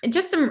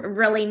just some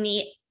really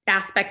neat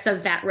aspects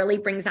of that really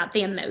brings out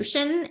the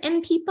emotion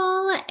in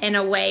people in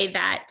a way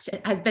that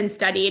has been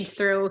studied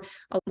through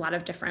a lot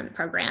of different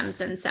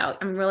programs. And so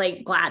I'm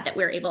really glad that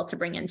we're able to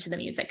bring into the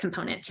music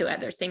component to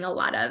it. They're seeing a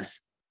lot of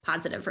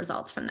positive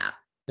results from that.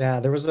 Yeah,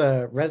 there was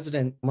a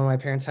resident when my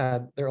parents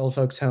had their old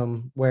folks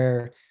home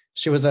where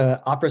she was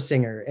a opera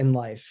singer in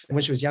life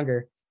when she was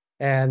younger.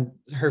 And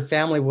her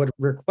family would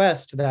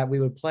request that we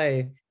would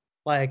play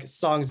like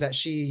songs that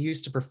she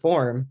used to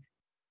perform,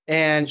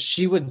 and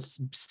she would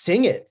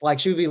sing it. Like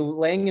she would be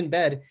laying in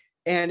bed,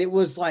 and it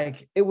was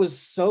like it was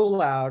so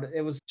loud.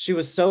 She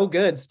was so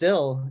good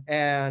still,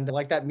 and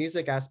like that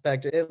music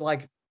aspect, it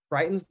like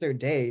brightens their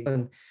day.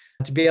 And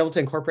to be able to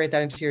incorporate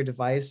that into your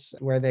device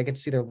where they get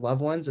to see their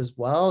loved ones as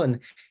well and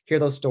hear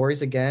those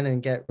stories again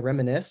and get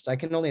reminisced, I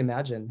can only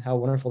imagine how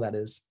wonderful that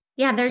is.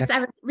 Yeah, I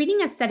was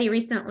reading a study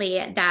recently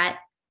that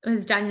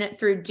was done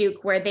through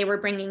Duke where they were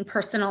bringing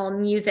personal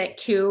music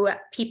to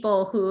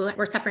people who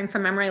were suffering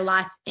from memory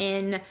loss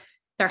in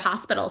their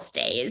hospital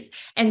stays.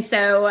 And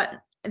so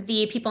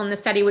the people in the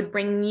study would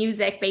bring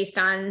music based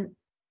on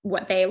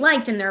what they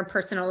liked and their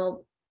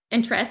personal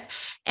interests.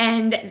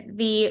 And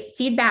the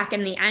feedback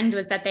in the end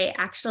was that they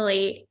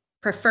actually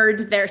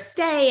preferred their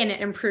stay, and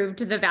it improved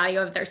the value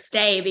of their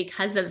stay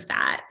because of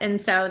that. And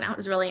so that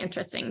was really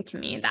interesting to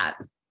me that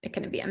it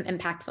can be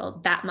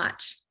impactful that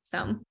much.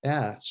 So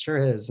yeah, sure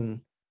is. And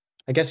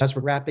I guess as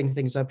we're wrapping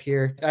things up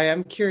here, I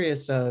am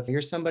curious of,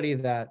 you're somebody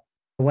that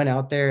went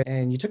out there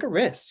and you took a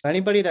risk.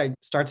 Anybody that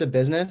starts a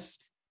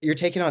business, you're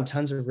taking on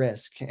tons of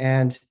risk.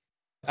 And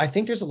I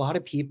think there's a lot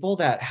of people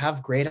that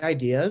have great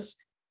ideas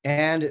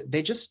and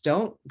they just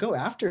don't go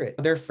after it.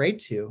 They're afraid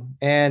to.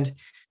 And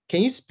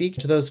can you speak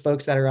to those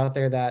folks that are out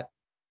there that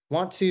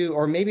want to,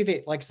 or maybe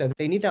they, like I said,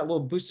 they need that little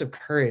boost of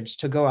courage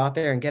to go out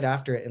there and get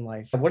after it in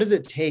life? What does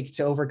it take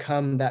to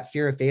overcome that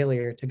fear of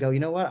failure to go, you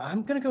know what,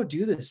 I'm going to go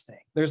do this thing.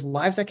 There's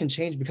lives that can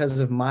change because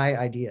of my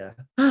idea.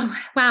 Oh,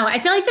 wow. I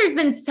feel like there's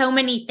been so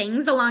many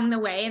things along the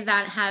way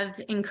that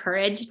have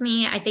encouraged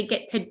me. I think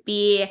it could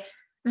be, I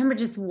remember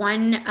just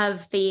one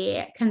of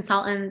the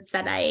consultants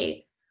that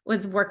I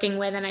was working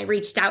with, and I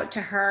reached out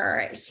to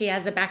her. She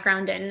has a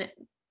background in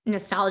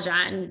nostalgia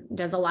and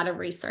does a lot of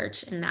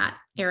research in that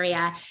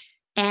area,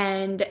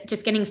 and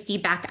just getting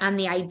feedback on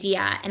the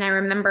idea. And I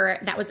remember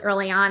that was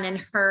early on,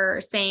 and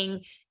her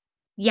saying,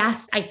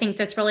 yes, I think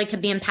this really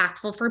could be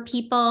impactful for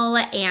people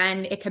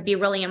and it could be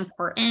really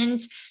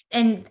important.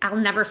 And I'll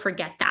never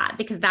forget that,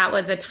 because that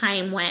was a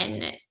time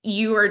when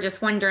you were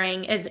just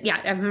wondering,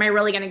 am I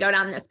really going to go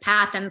down this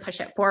path and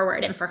push it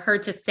forward? And for her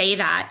to say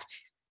that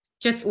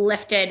just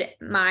lifted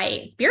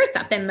my spirits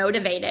up and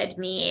motivated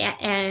me.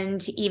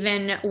 And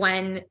even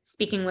when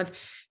speaking with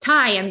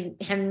Ty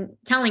and him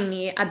telling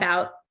me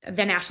about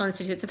the National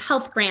Institutes of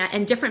Health grant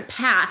and different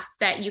paths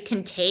that you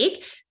can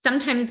take,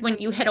 sometimes when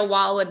you hit a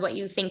wall with what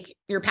you think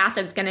your path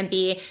is going to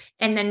be,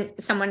 and then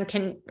someone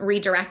can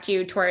redirect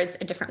you towards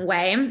a different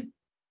way,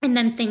 and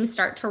then things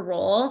start to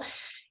roll,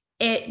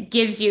 it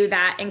gives you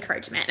that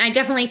encouragement. And I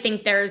definitely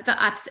think there's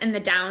the ups and the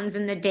downs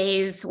and the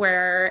days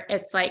where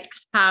it's like,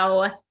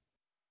 how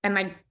am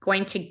I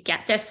going to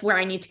get this where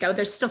I need to go?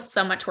 There's still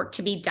so much work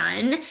to be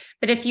done.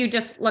 But if you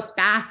just look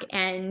back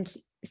and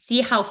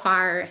see how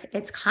far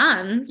it's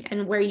come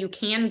and where you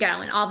can go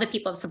and all the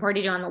people have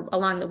supported you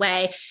along the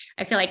way,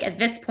 I feel like at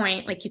this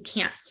point, like, you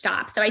can't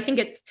stop. So I think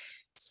it's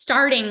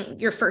starting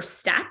your first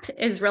step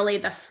is really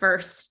the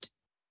first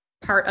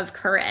part of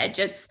courage.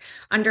 It's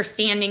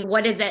understanding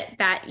what is it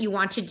that you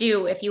want to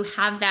do. If you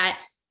have that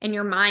in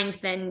your mind,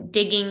 then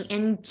digging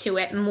into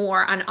it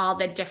more on all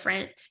the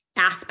different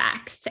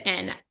aspects.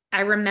 And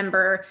I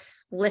remember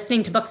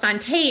listening to books on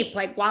tape,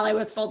 like while I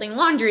was folding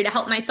laundry, to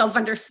help myself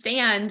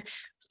understand,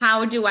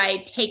 how do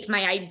I take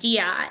my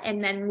idea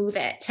and then move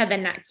it to the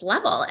next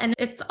level? And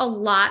it's a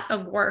lot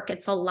of work.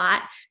 It's a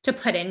lot to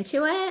put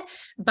into it.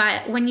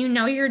 But when you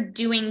know you're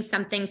doing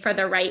something for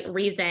the right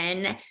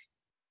reason,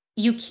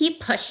 you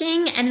keep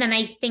pushing. And then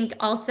I think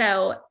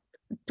also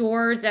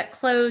doors that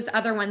close,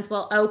 other ones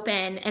will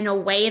open in a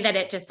way that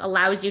it just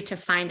allows you to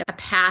find a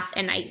path.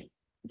 And I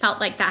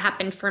felt like that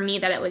happened for me,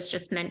 that it was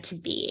just meant to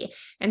be.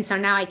 And so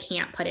now I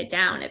can't put it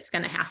down. It's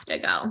going to have to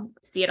go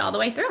see it all the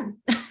way through.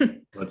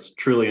 That's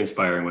truly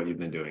inspiring what you've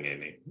been doing,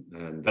 Amy.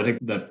 And I think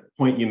the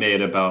point you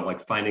made about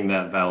like finding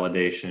that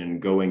validation,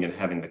 going and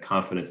having the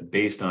confidence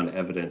based on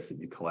evidence that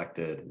you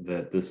collected,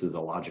 that this is a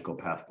logical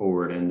path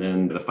forward, and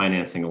then the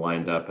financing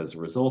lined up as a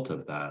result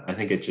of that. I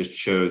think it just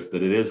shows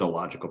that it is a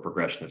logical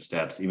progression of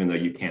steps, even though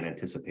you can't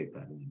anticipate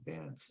that in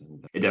advance.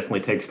 And it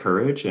definitely takes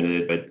courage, and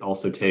it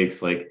also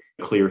takes like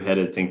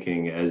clear-headed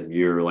thinking as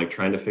you're like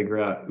trying to figure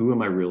out, who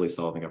am I really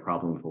solving a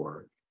problem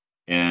for?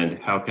 And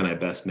how can I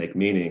best make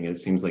meaning? And it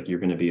seems like you're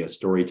going to be a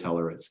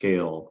storyteller at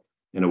scale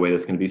in a way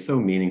that's going to be so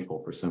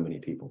meaningful for so many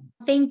people.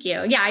 Thank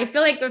you. Yeah, I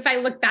feel like if I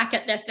look back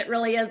at this, it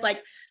really is like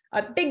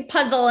a big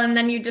puzzle, and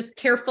then you just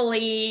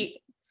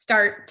carefully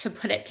start to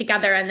put it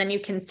together, and then you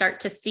can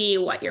start to see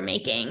what you're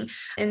making.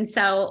 And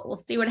so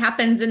we'll see what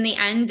happens in the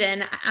end.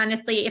 And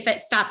honestly, if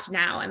it stopped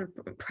now, I'm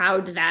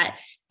proud that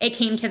it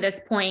came to this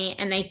point.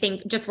 And I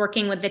think just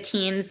working with the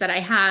teams that I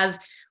have,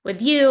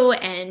 with you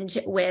and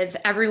with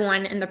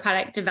everyone in the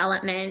product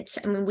development.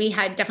 I mean, we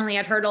had definitely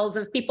had hurdles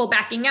of people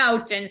backing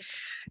out and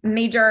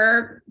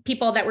major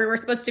people that we were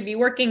supposed to be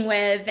working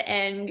with,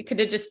 and could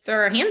have just throw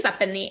our hands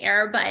up in the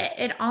air. But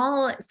it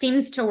all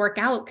seems to work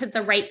out because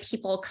the right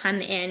people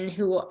come in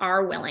who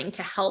are willing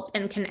to help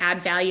and can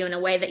add value in a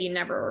way that you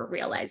never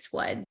realized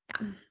would.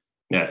 Yeah.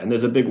 Yeah, and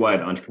there's a big wide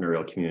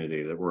entrepreneurial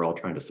community that we're all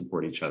trying to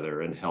support each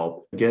other and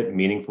help get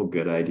meaningful,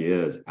 good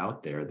ideas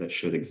out there that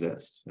should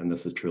exist. And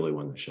this is truly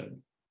one that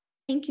should.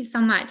 Thank you so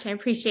much. I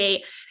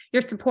appreciate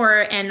your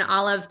support and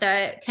all of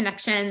the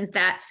connections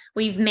that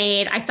we've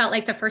made. I felt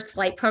like the first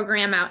flight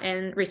program out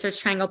in Research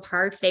Triangle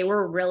Park, they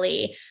were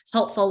really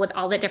helpful with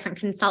all the different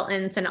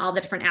consultants and all the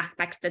different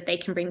aspects that they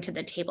can bring to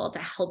the table to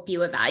help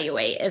you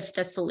evaluate if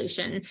the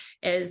solution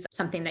is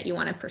something that you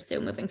want to pursue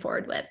moving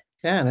forward with.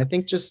 Yeah, and I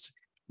think just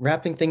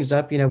wrapping things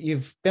up,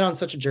 you've been on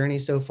such a journey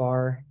so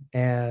far,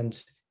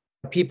 and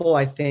people,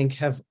 I think,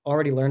 have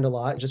already learned a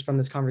lot just from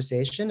this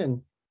conversation.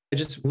 And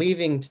just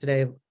leaving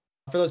today,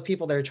 for those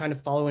people that are trying to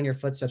follow in your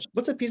footsteps,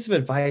 what's a piece of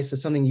advice of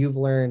something you've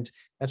learned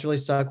that's really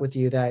stuck with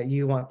you that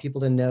you want people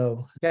to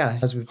know,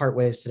 as we part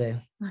ways today?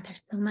 Oh,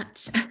 there's so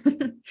much.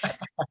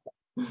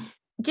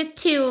 Just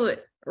to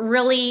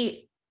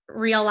really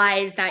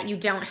realize that you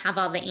don't have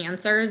all the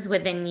answers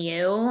within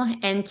you,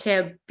 and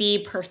to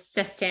be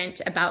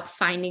persistent about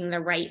finding the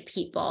right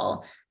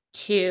people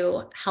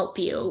to help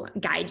you,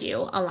 guide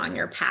you along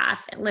your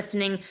path, and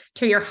listening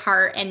to your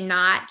heart and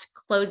not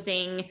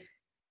closing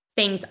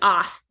things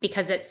off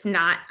because it's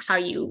not how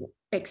you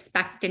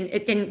expect and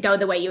it didn't go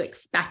the way you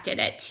expected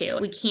it to.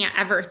 We can't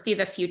ever see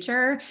the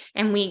future,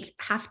 and we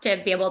have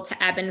to be able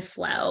to ebb and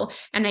flow.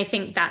 And I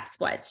think that's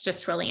what's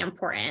just really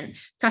important.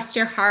 Trust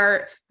your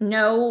heart,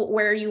 know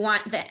where you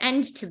want the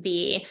end to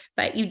be,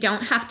 but you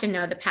don't have to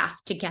know the path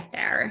to get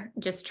there.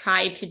 Just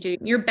try to do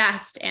your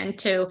best and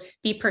to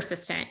be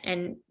persistent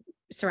and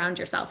surround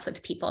yourself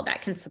with people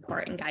that can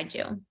support and guide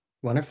you.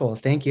 Wonderful.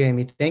 Thank you,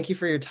 Amy. Thank you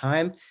for your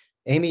time.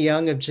 Amy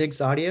Young of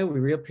Jigsawdio, we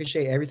really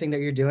appreciate everything that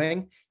you're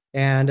doing.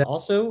 And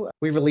also,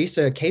 we released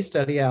a case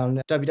study on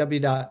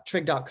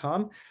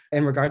www.trig.com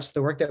in regards to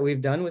the work that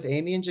we've done with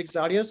Amy and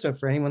Jigsawdio. So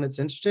for anyone that's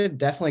interested,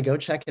 definitely go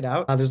check it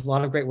out. There's a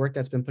lot of great work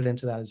that's been put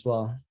into that as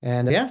well.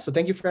 And so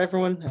thank you for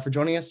everyone for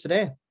joining us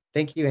today.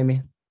 Thank you,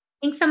 Amy.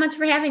 Thanks so much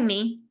for having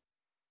me.